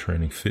training, weight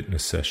training,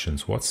 fitness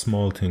sessions, what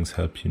small things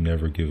help you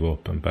never give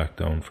up and back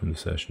down from the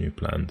session you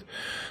planned?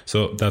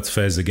 So that's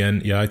Fez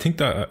again. Yeah, I think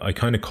that I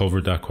kind of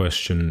covered that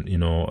question.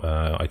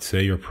 I'd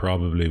say you're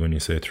probably, when you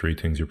say 3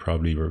 things, you're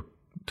probably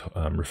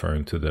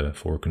referring to the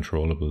 4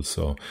 controllables.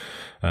 So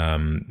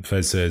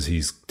Fez says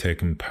he's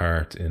taken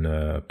part in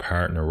a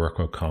partner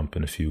workout comp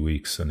in a few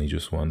weeks, and he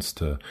just wants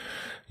to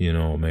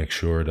make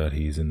sure that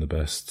he's in the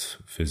best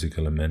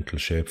physical and mental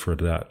shape for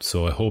that.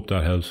 So I hope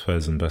that helps,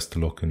 Fez, and best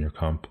of luck in your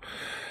comp.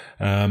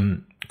 A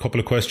couple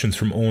of questions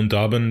from Owen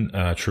Dobbin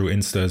through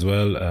Insta as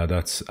well.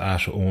 That's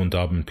at Owen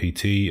Dobbin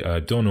PT.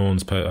 Done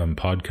Owen's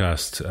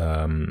podcast,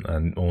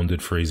 and Owen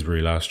did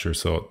Freesbury last year.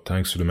 So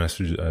thanks for the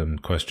message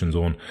and questions,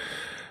 Owen.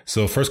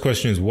 So first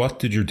question is, what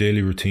did your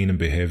daily routine and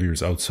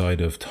behaviors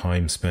outside of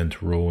time spent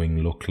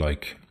rowing look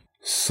like?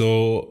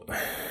 So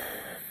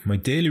my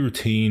daily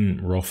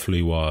routine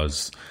roughly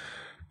was,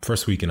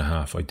 first week and a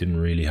half, I didn't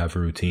really have a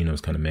routine. I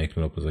was kind of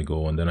making it up as I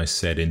go. And then I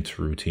set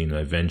into routine. I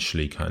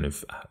eventually kind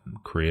of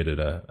created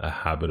a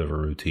habit of a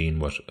routine,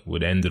 what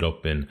would ended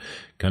up in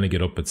kind of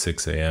get up at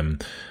 6 a.m.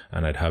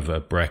 and I'd have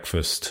a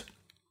breakfast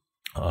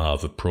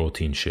of a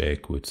protein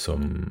shake with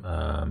some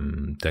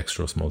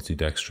dextrose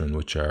multidextrin,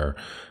 which are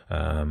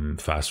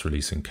fast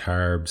releasing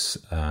carbs,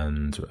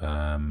 and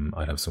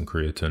I'd have some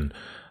creatine,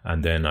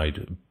 and then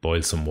I'd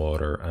boil some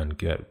water and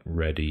get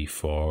ready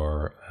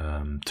for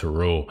to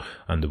row.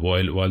 And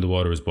while the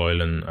water was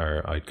boiling,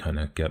 I'd kind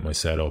of get my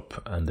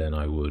setup, and then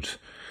I would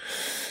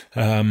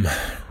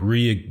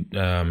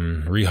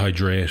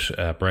rehydrate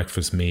a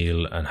breakfast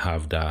meal and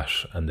have that,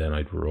 and then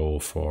I'd row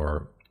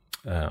for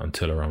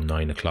until around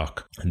 9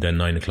 o'clock, and then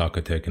 9 o'clock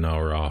I'd take an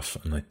hour off,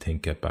 and I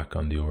think get back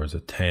on the oars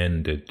at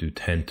 10. They'd do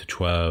 10 to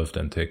 12,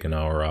 then take an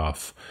hour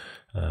off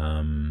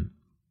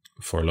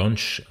for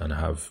lunch, and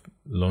have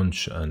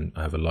lunch and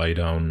have a lie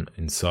down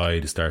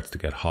inside. It starts to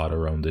get hot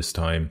around this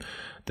time.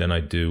 Then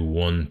I'd do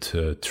 1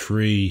 to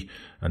 3,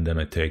 and then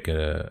I'd take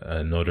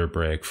another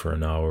break for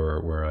an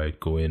hour where I'd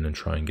go in and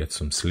try and get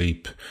some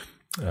sleep.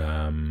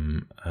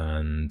 And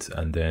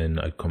then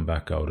I'd come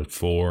back out at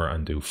 4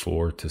 and do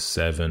 4 to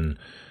 7,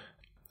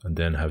 and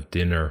then have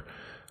dinner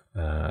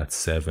at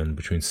 7,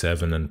 between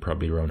 7 and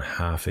probably around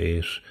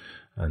 7:30,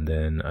 and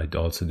then I'd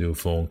also do a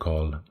phone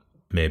call,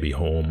 maybe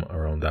home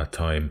around that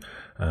time,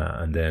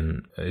 and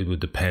then it would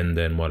depend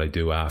then what I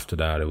do after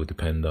that. It would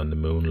depend on the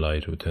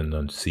moonlight, it would depend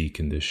on sea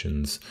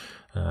conditions.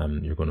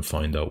 You're going to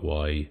find out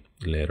why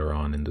later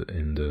on in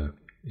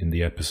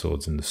the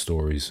episodes, in the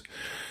stories.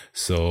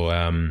 So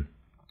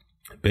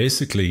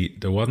basically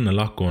there wasn't a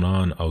lot going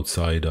on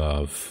outside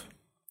of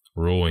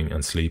rowing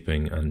and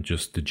sleeping and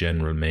just the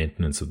general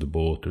maintenance of the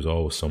boat. There's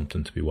always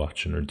something to be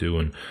watching or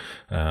doing.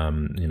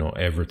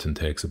 Everton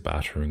takes a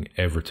battering,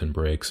 Everton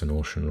breaks in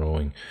ocean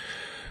rowing.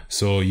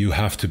 So you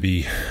have to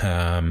be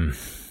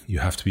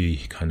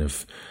kind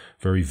of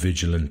very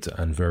vigilant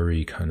and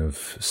very kind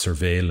of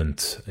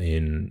surveillant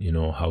in,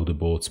 how the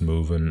boat's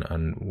moving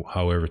and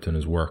how everything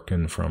is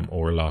working, from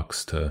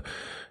oarlocks to,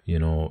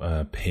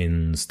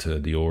 pins to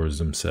the oars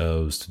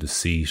themselves to the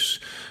seat.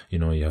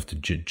 You have to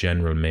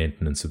general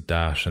maintenance of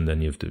that, and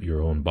then you have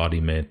your own body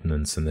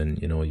maintenance, and then,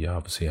 you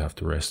obviously have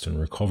to rest and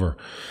recover.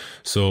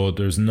 So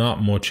there's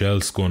not much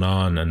else going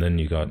on, and then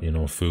you got,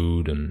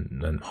 food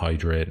and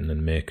hydrating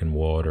and making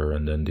water,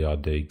 and then the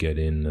odd day get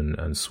in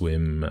and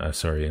swim,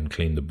 and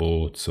clean the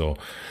boat. So,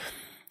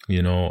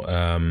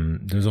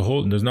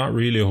 there's not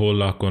really a whole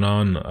lot going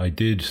on. I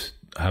did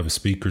have a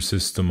speaker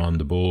system on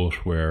the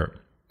boat where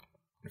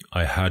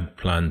I had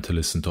planned to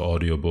listen to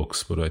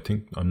audiobooks, but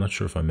I'm not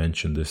sure if I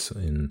mentioned this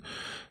in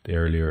the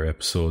earlier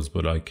episodes,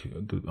 but like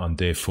on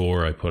day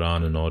 4 I put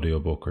on an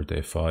audiobook, or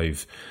day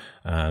 5,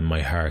 and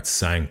my heart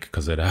sank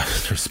because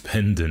after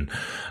spending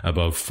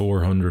about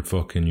 400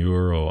 fucking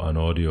euro on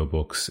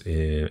audiobooks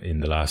in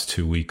the last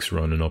 2 weeks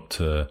running up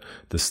to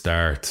the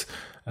start,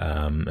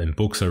 and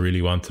books I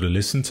really wanted to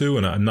listen to,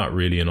 and I'm not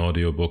really an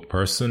audiobook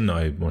person.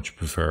 I much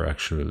prefer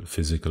actual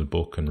physical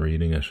book and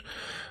reading it,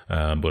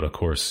 but of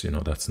course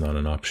that's not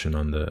an option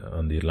on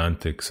the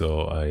Atlantic.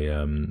 So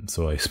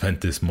I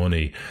spent this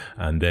money,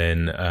 and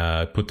then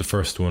put the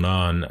first one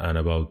on, and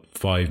about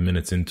 5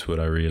 minutes into it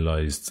I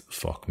realized,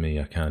 fuck me,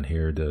 I can't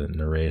hear the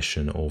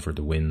narration over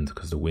the wind,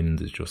 because the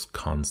wind is just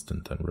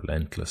constant and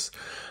relentless.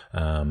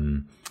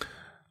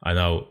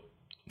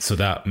 So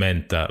that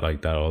meant that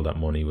all that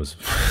money was,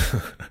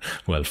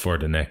 well, for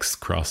the next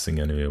crossing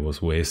anyway,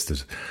 was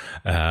wasted.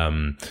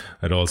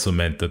 It also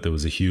meant that there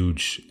was a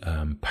huge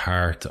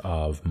part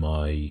of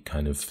my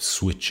kind of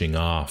switching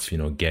off,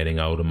 getting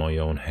out of my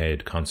own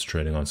head,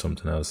 concentrating on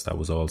something else, that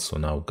was also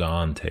now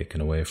gone,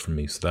 taken away from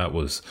me. So that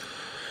was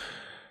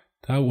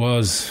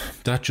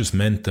That just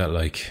meant that,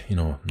 like, you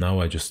know, now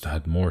I just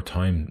had more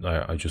time.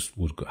 I just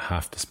would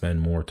have to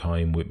spend more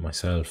time with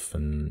myself,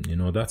 and, you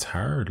know, that's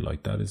hard.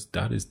 Like, that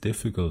is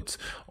difficult,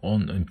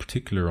 in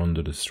particular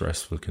under the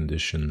stressful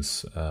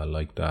conditions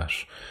like that.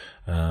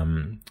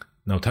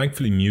 Now,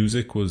 thankfully,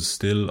 music was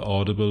still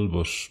audible,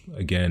 but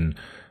again,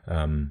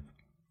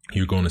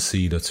 you're going to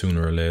see that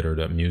sooner or later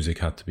that music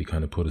had to be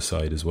kind of put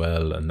aside as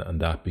well, and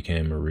that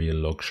became a real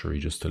luxury,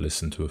 just to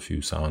listen to a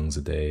few songs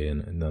a day,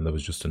 and then that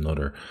was just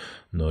another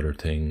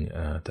thing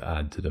to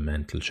add to the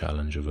mental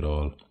challenge of it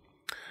all.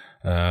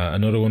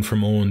 Another one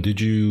from Owen: did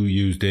you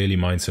use daily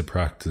mindset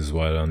practice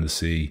while on the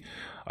sea?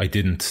 I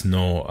didn't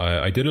know.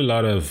 I did a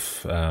lot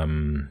of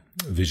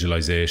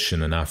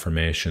visualization and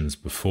affirmations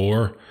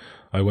before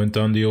I went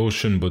on the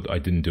ocean, but I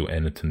didn't do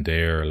anything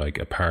there, like,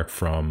 apart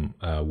from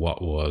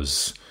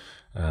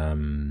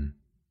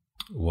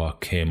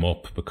what came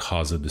up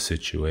because of the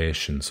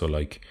situation. So,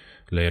 like,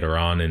 later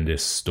on in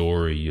this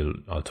story,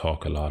 I'll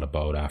talk a lot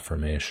about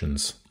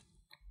affirmations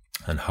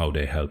and how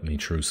they help me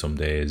through some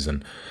days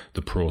and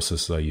the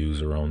process I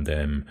use around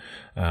them.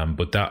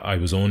 But that I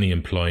was only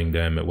employing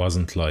them. It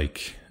wasn't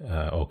like,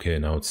 okay,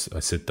 now I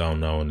sit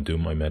down now and do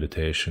my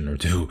meditation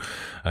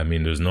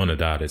there's none of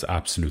that. It's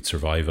absolute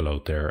survival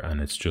out there, and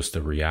it's just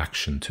a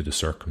reaction to the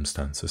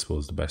circumstance, I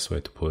suppose, the best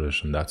way to put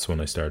it. And that's when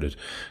I started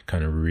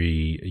kind of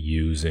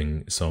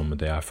reusing some of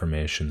the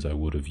affirmations I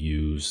would have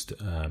used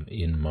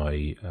in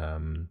my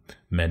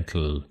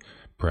mental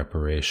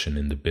preparation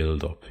in the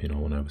build-up, you know,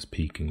 when I was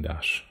peaking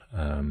that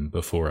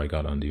before I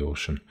got on the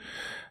ocean.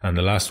 And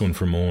the last one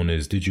from Owen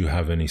is: did you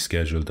have any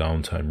scheduled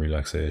downtime,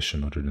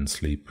 relaxation other than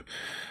sleep?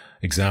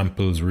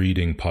 Examples: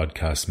 reading,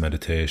 podcasts,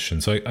 meditation.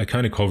 So I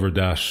kind of covered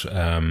that.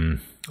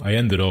 I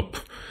ended up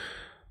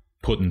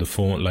putting the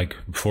phone, like,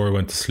 before I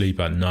went to sleep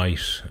at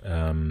night.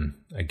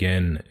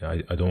 Again,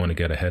 I don't want to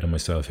get ahead of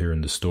myself here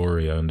in the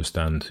story. I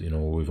understand, you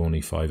know, we've only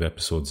 5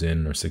 episodes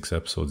in or 6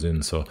 episodes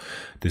in, so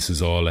this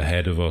is all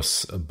ahead of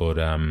us. But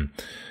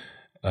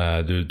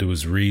there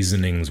was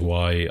reasonings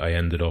why I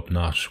ended up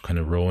not kind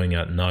of rowing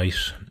at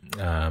night.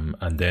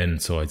 And then,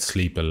 so I'd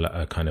sleep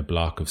a kind of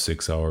block of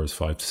 6 hours,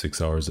 5 to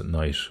 6 hours at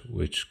night,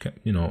 which,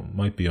 you know,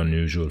 might be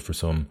unusual for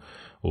some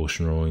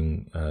ocean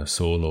rowing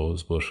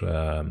solos, but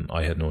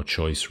I had no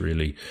choice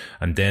really.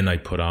 And then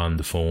I'd put on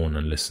the phone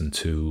and listen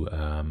to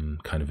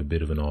kind of a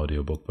bit of an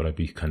audiobook, but I'd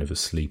be kind of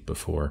asleep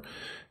before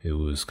it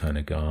was kind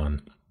of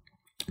gone.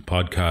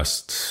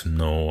 Podcasts,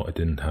 no, I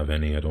didn't have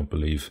any, I don't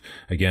believe.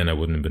 Again, I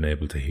wouldn't have been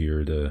able to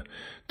hear the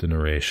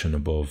narration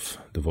above,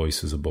 the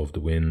voices above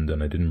the wind,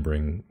 and I didn't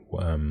bring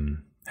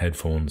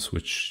headphones,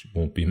 which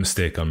won't be a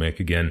mistake I'll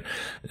make again.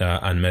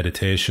 And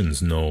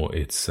meditations, no,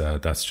 it's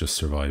that's just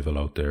survival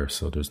out there,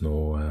 so there's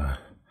no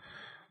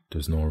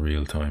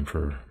real time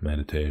for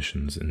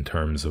meditations in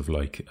terms of,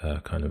 like,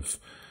 kind of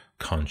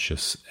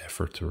conscious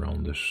effort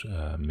around it.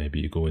 Maybe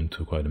you go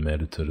into quite a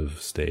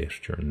meditative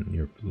state during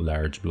your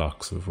large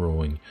blocks of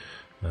rowing,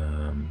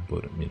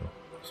 but, you know,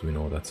 as we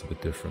know, that's a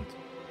bit different.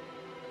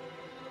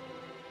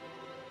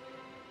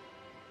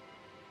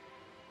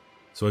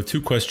 So I have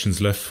 2 questions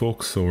left,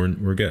 folks, so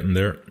we're getting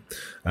there.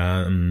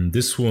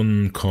 This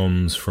one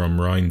comes from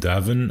Ryan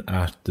Davin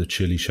at the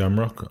Chili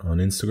Shamrock on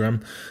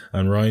Instagram.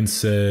 And Ryan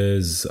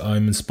says,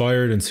 I'm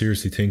inspired and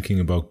seriously thinking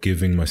about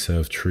giving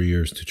myself 3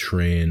 years to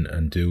train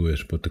and do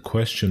it. But the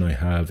question I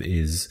have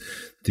is,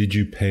 did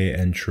you pay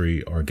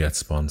entry or get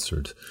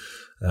sponsored?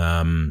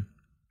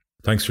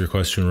 Thanks for your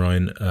question,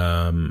 Ryan.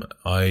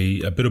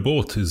 A bit of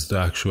both is the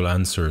actual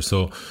answer.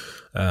 So,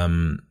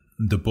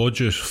 the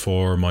budget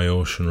for my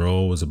ocean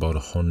row was about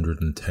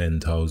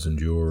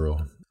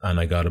 €110,000, and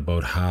I got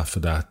about half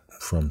of that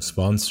from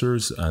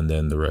sponsors, and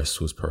then the rest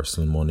was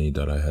personal money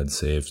that I had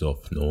saved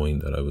up,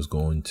 knowing that I was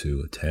going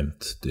to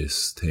attempt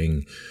this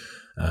thing.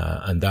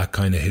 And that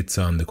kind of hits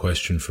on the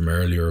question from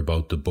earlier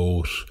about the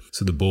boat.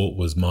 So the boat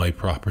was my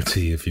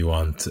property, if you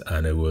want,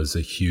 and it was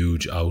a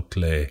huge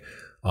outlay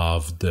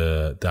of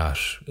that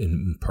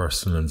in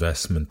personal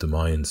investment of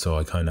mine. So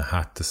I kind of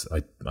had to,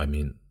 I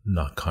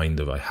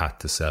had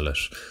to sell it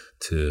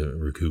to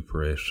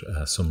recuperate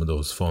some of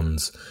those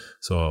funds.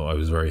 So I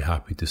was very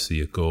happy to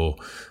see it go.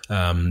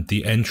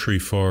 The entry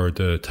for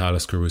the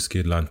Talisker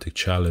Whiskey Atlantic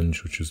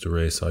Challenge, which was the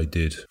race I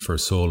did for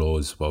solo,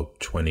 is about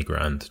 20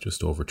 grand,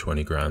 just over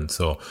 20 grand.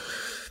 So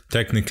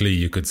technically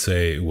you could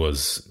say it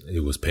was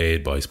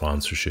paid by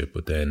sponsorship,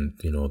 but then,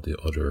 you know, the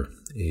other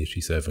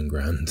 87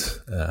 grand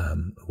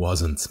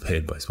wasn't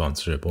paid by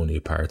sponsorship, only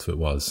a part of it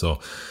was. So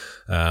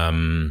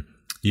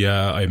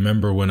yeah, I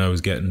remember when I was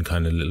getting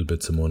kind of little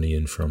bits of money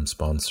in from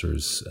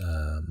sponsors,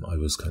 I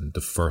was kind of,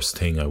 the first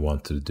thing I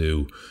wanted to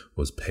do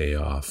was pay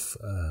off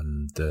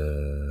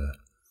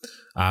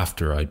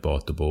after I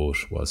bought the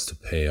boat, was to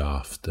pay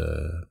off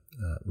the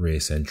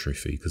race entry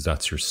fee, because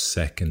that's your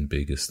second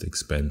biggest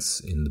expense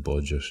in the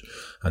budget,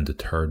 and the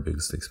third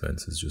biggest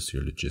expense is just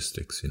your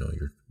logistics. You know,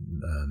 you're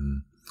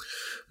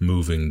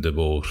moving the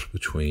boat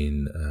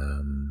between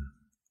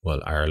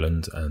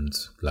Ireland and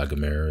La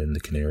Gomera in the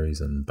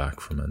Canaries and back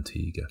from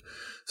Antigua.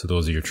 So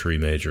those are your 3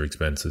 major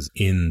expenses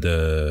in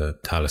the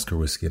Talisker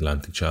Whisky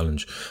Atlantic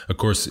Challenge. Of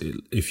course,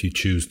 if you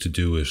choose to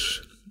do it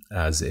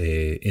as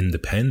a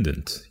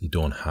independent, you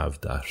don't have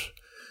that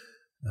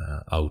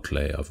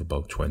outlay of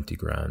about 20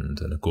 grand,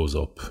 and it goes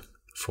up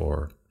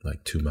for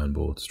like 2-man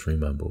boats,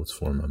 3-man boats,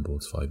 4-man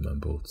boats, 5-man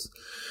boats.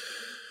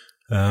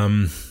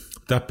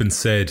 That being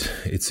said,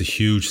 it's a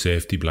huge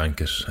safety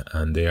blanket,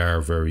 and they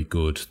are very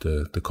good.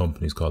 The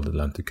company's called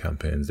Atlantic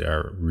Campaigns. They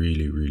are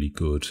really, really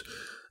good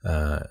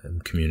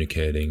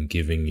communicating,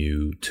 giving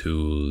you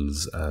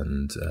tools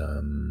and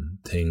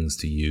things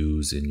to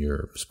use in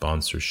your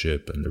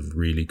sponsorship, and they're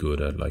really good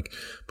at, like,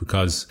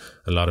 because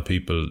a lot of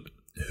people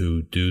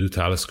who do the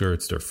Talisker,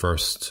 it's their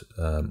first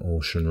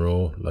ocean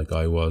row, like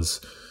I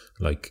was,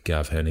 like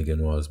Gav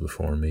Hennigan was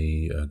before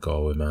me, a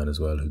Galway man as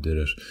well who did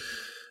it.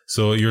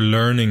 So you're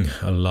learning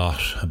a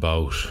lot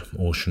about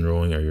ocean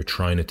rowing, or you're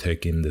trying to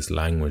take in this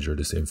language or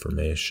this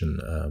information,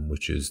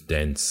 which is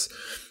dense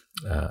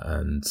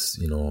and,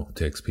 you know,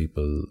 takes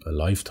people a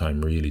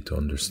lifetime really to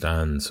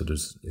understand. So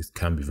it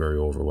can be very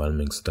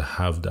overwhelming. So to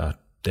have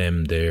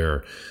them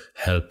there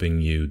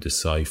helping you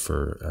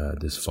decipher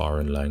this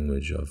foreign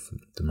language of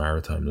the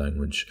maritime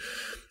language,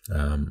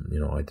 you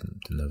know, I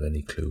didn't have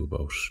any clue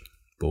about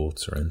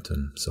boats or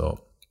anything.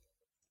 So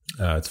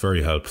it's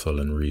very helpful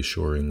and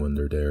reassuring when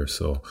they're there.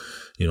 So,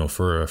 you know,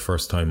 for a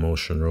first-time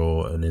ocean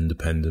row, an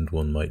independent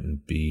one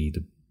mightn't be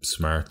the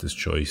smartest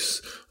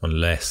choice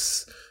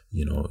unless,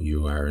 you know,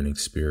 you are an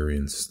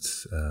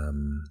experienced,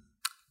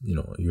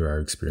 you are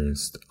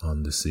experienced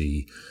on the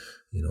sea,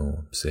 you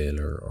know,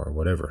 sailor or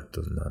whatever. It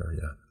doesn't matter,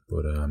 yeah.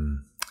 But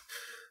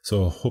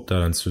so I hope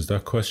that answers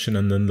that question.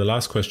 And then the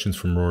last question is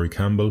from Rory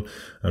Campbell.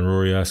 And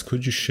Rory asks,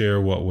 could you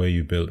share what way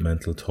you built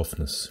mental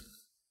toughness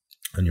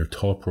and your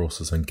thought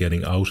process on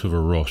getting out of a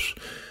rut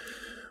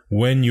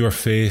when you're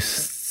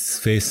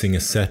facing a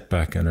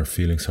setback and are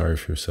feeling sorry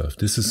for yourself?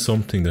 This is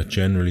something that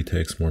generally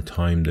takes more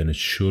time than it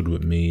should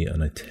with me,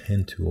 and I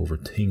tend to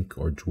overthink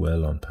or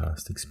dwell on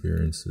past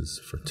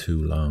experiences for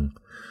too long.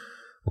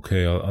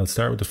 Okay, I'll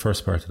start with the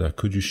first part of that.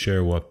 Could you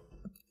share what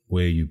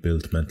way you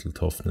built mental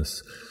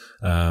toughness?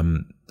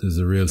 There's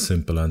a real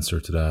simple answer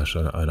to that,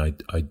 and I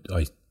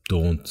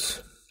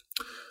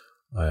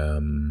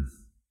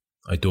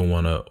don't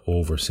want to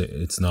oversay.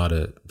 It's not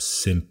a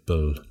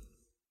simple.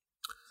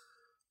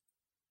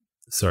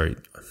 Sorry,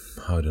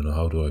 I don't know.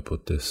 How do I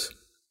put this?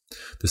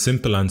 The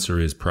simple answer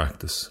is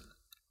practice.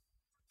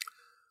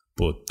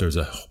 But there's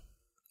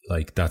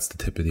that's the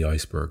tip of the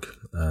iceberg.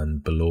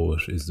 And below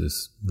it is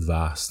this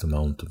vast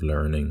amount of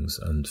learnings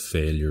and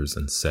failures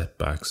and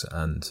setbacks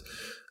and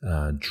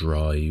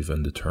drive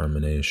and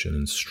determination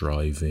and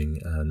striving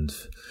and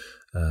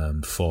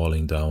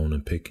falling down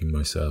and picking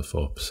myself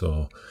up.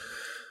 So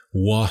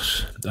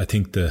what I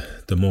think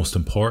the most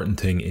important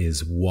thing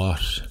is,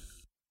 what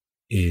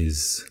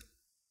is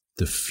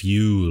the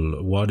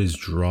fuel, what is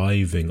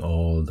driving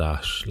all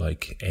that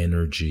like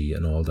energy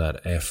and all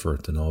that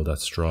effort and all that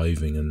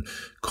striving and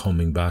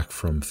coming back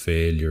from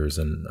failures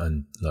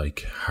and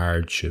like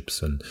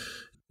hardships and,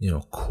 you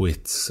know,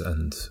 quits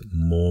and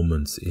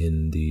moments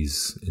in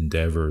these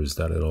endeavors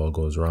that it all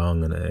goes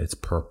wrong, and it's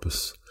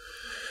purpose.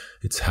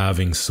 It's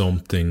having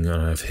something,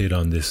 and I've hit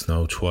on this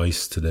now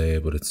twice today,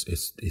 but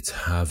it's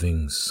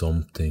having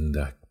something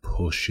that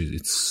pushes.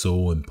 It's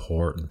so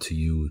important to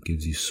you. It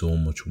gives you so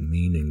much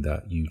meaning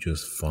that you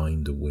just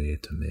find a way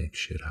to make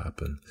shit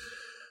happen.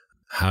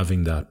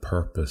 Having that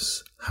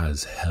purpose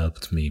has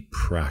helped me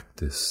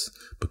practice,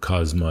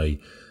 because my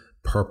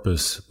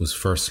purpose was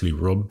firstly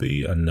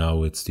rugby, and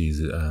now it's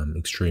these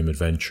extreme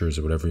adventures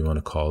or whatever you want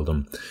to call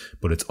them,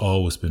 but it's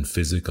always been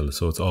physical.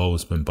 So it's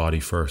always been body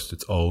first.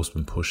 It's always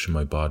been pushing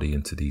my body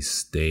into these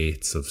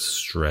states of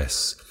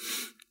stress,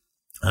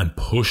 and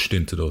pushed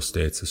into those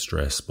states of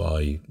stress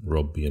by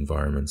rugby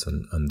environments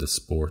and the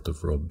sport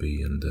of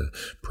rugby and the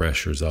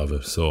pressures of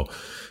it. So,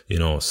 you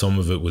know, some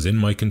of it was in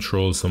my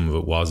control, some of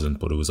it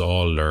wasn't, but it was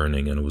all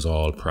learning and it was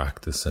all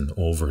practice. And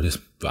over this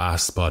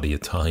vast body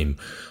of time,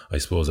 I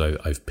suppose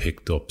I've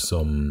picked up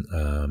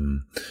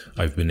some,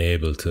 I've been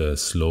able to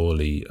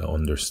slowly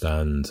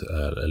understand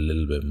a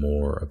little bit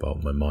more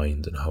about my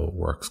mind and how it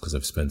works, because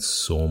I've spent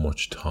so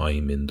much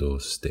time in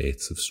those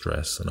states of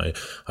stress. And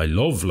I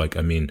love,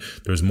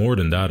 there's more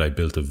than that. I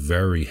built a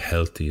very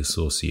healthy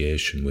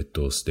association with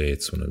those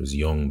states when I was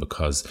young,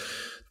 because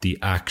the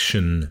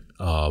action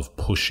of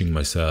pushing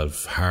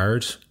myself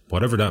hard,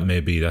 whatever that may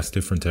be, that's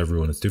different to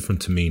everyone. It's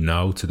different to me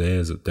now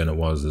today than it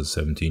was as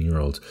a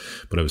 17-year-old,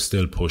 but I was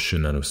still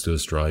pushing and I was still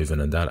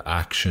striving, and that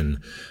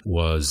action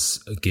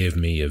gave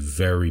me a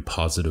very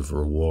positive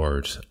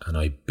reward, and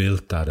I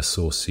built that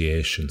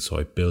association. So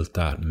I built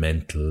that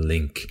mental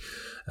link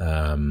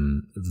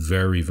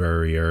very,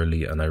 very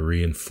early, and I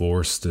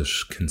reinforced it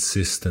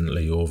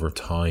consistently over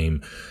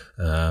time.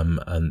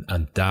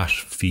 And that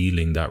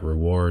feeling, that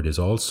reward, is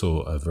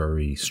also a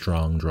very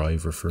strong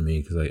driver for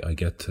me, because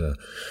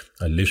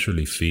I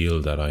literally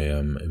feel that I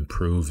am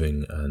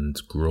improving and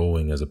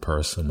growing as a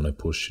person when I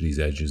push these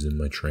edges in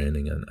my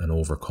training and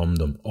overcome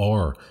them.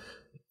 Or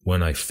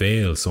when I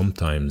fail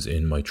sometimes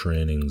in my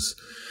trainings,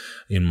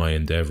 in my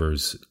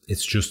endeavors,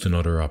 it's just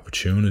another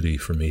opportunity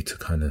for me to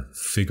kind of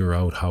figure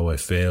out how I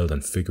failed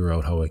and figure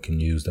out how I can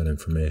use that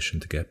information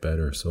to get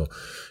better.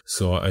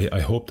 So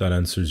I hope that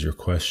answers your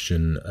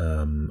question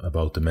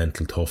about the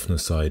mental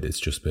toughness side. It's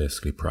just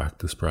basically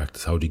practice.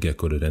 How do you get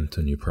good at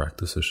anything? You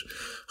practice it.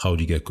 How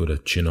do you get good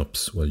at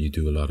chin-ups? Well, you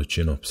do a lot of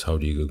chin-ups. How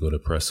do you get good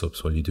at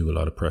press-ups? Well, you do a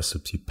lot of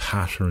press-ups. You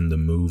pattern the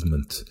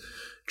movement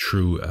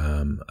through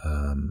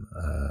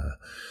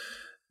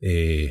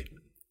a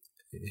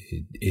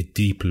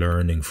deep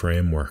learning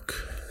framework.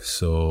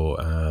 So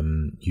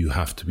you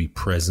have to be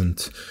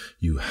present,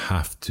 you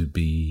have to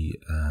be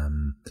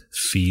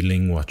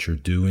feeling what you're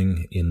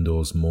doing in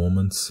those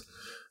moments,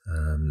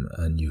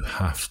 and you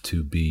have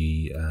to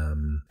be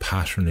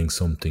patterning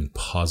something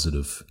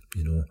positive.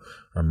 You know,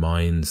 our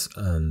minds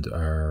and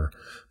our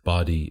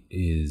body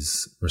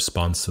is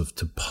responsive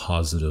to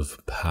positive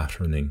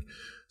patterning.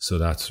 So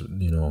that's,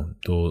 you know,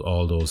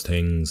 all those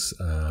things,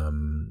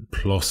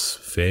 plus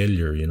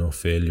failure. You know,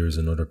 failure is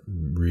another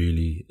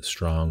really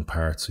strong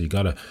part. So you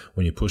gotta,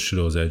 when you push to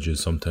those edges,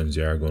 sometimes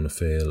you are going to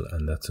fail,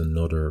 and that's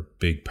another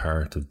big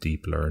part of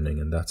deep learning,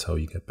 and that's how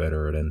you get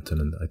better at anything.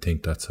 And I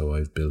think that's how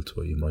I've built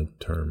what you might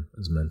term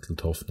as mental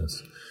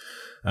toughness.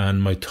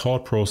 And my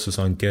thought process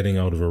on getting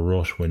out of a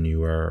rut when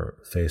you are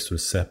faced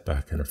with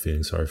setback and are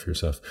feeling sorry for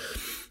yourself,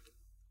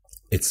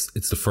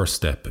 it's the first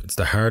step. It's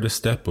the hardest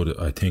step,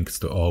 but I think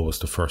it's always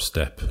the first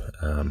step.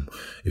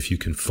 If you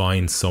can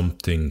find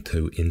something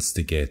to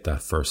instigate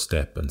that first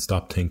step and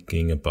stop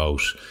thinking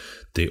about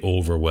the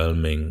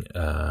overwhelming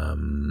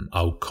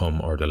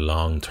outcome or the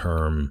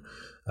long-term,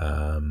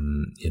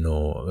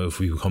 if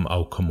we become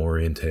outcome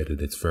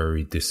orientated, it's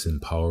very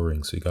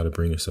disempowering. So you got to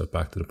bring yourself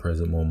back to the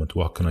present moment.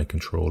 What can I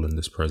control in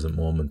this present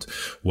moment?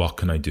 What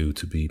can I do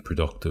to be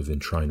productive in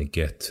trying to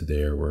get to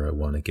there where I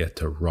want to get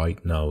to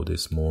right now,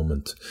 this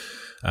moment?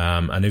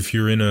 And if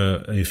you're in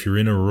a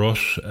rut,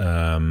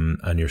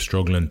 and you're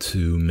struggling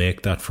to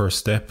make that first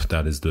step,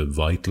 that is the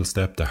vital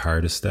step, the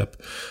hardest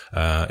step.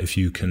 If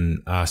you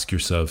can ask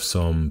yourself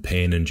some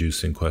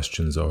pain-inducing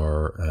questions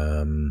or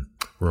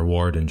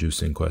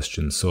reward-inducing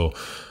questions. So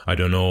I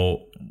don't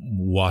know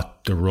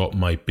what the rut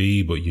might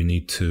be, but you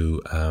need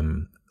to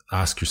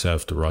ask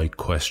yourself the right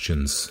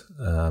questions.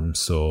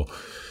 So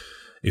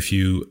if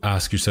you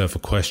ask yourself a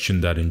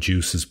question that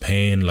induces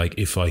pain, like,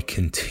 if I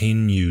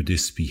continue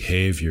this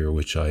behavior,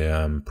 which I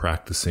am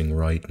practicing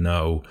right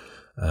now,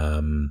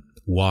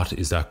 what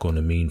is that going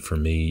to mean for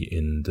me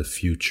in the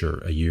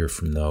future, a year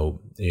from now,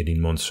 18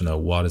 months from now?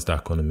 What is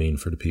that going to mean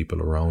for the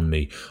people around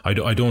me? I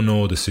don't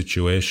know the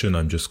situation.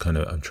 I'm trying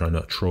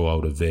to throw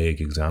out a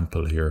vague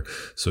example here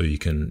so you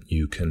can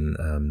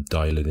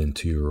dial it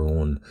into your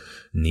own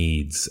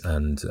needs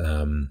and,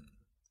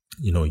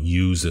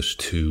 use it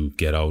to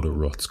get out of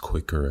ruts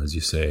quicker, as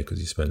you say, because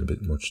you spend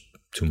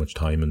too much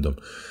time in them.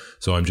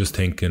 So I'm just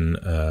thinking,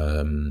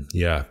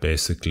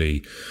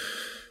 basically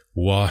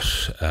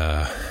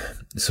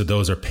so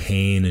those are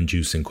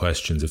pain-inducing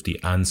questions. If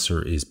the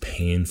answer is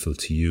painful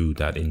to you,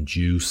 that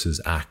induces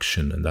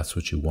action, and that's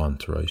what you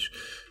want, right?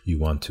 You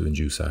want to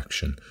induce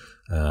action.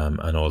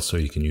 And also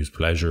you can use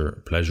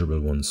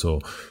pleasurable ones. So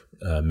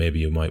maybe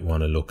you might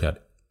want to look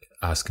at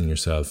asking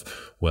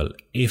yourself, well,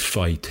 if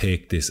I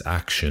take this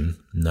action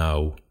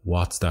now,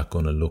 what's that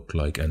going to look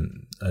like?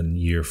 And a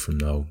year from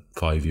now,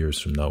 5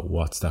 years from now,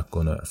 what's that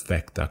going to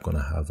affect that going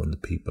to have on the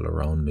people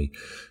around me?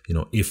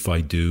 If I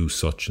do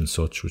such and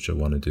such, which I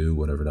want to do,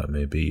 whatever that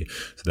may be.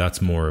 So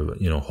that's more,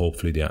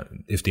 hopefully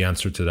if the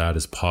answer to that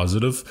is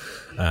positive,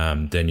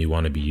 then you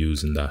want to be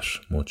using that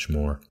much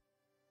more.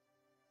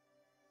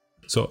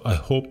 So I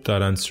hope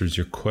that answers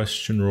your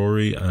question,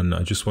 Rory, and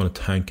I just want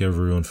to thank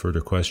everyone for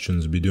their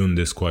questions. We'll be doing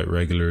this quite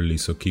regularly,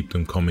 so keep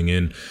them coming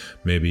in.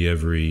 Maybe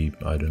every,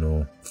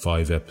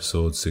 5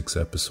 episodes, 6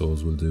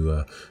 episodes, we'll do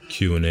a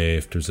Q&A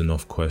if there's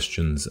enough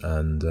questions.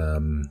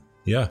 And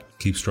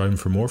keep striving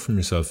for more from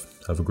yourself.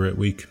 Have a great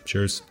week.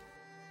 Cheers.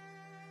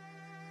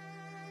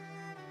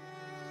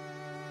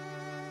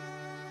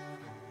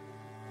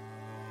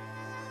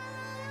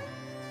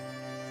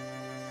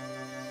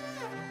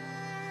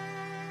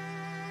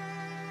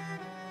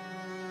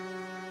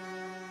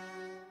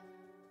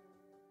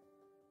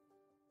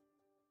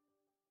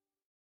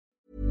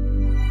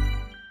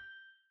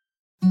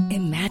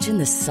 Imagine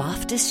the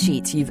softest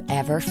sheets you've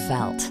ever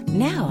felt.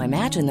 Now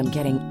imagine them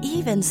getting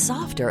even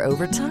softer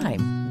over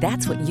time.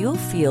 That's what you'll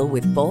feel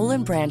with Boll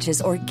 &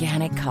 Branch's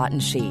organic cotton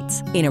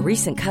sheets. In a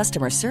recent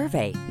customer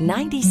survey,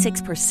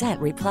 96%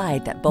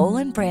 replied that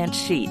Boll & Branch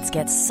sheets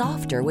get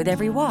softer with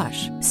every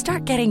wash.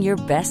 Start getting your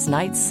best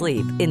night's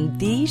sleep in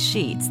these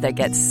sheets that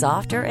get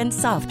softer and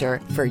softer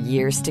for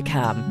years to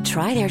come.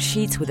 Try their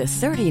sheets with a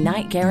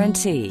 30-night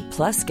guarantee.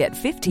 Plus, get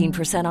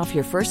 15% off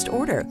your first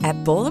order at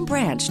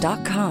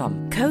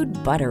bollandbranch.com. Code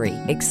BUTTERY.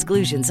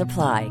 Exclusions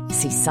apply.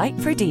 See site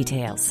for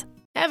details.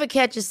 Ever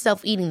catch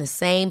yourself eating the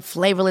same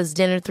flavorless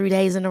dinner 3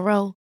 days in a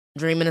row?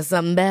 Dreaming of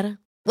something better?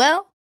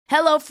 Well,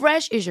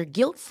 HelloFresh is your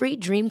guilt-free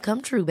dream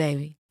come true,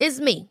 baby. It's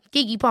me,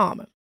 Keke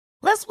Palmer.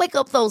 Let's wake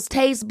up those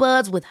taste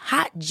buds with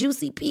hot,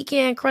 juicy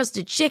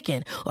pecan-crusted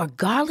chicken or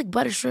garlic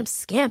butter shrimp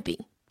scampi.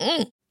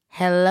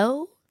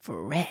 Hello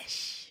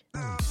Fresh.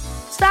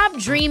 Stop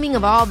dreaming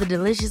of all the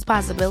delicious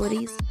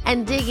possibilities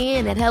and dig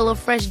in at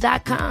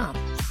HelloFresh.com.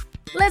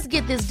 Let's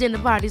get this dinner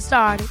party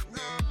started.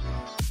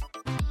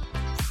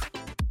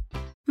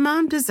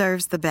 Mom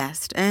deserves the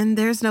best, and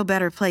there's no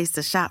better place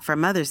to shop for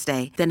Mother's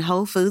Day than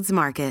Whole Foods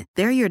Market.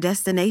 They're your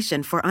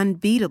destination for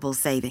unbeatable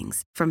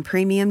savings, from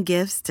premium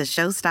gifts to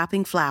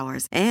show-stopping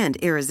flowers and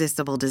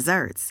irresistible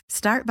desserts.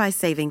 Start by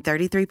saving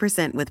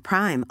 33% with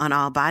Prime on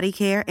all body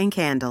care and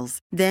candles.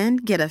 Then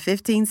get a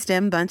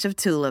 15-stem bunch of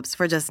tulips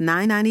for just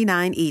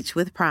 $9.99 each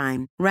with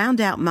Prime.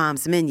 Round out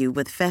Mom's menu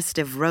with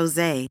festive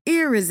rosé,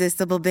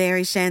 irresistible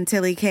berry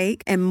chantilly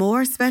cake, and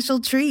more special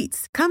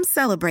treats. Come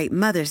celebrate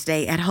Mother's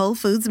Day at Whole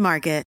Foods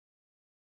Market.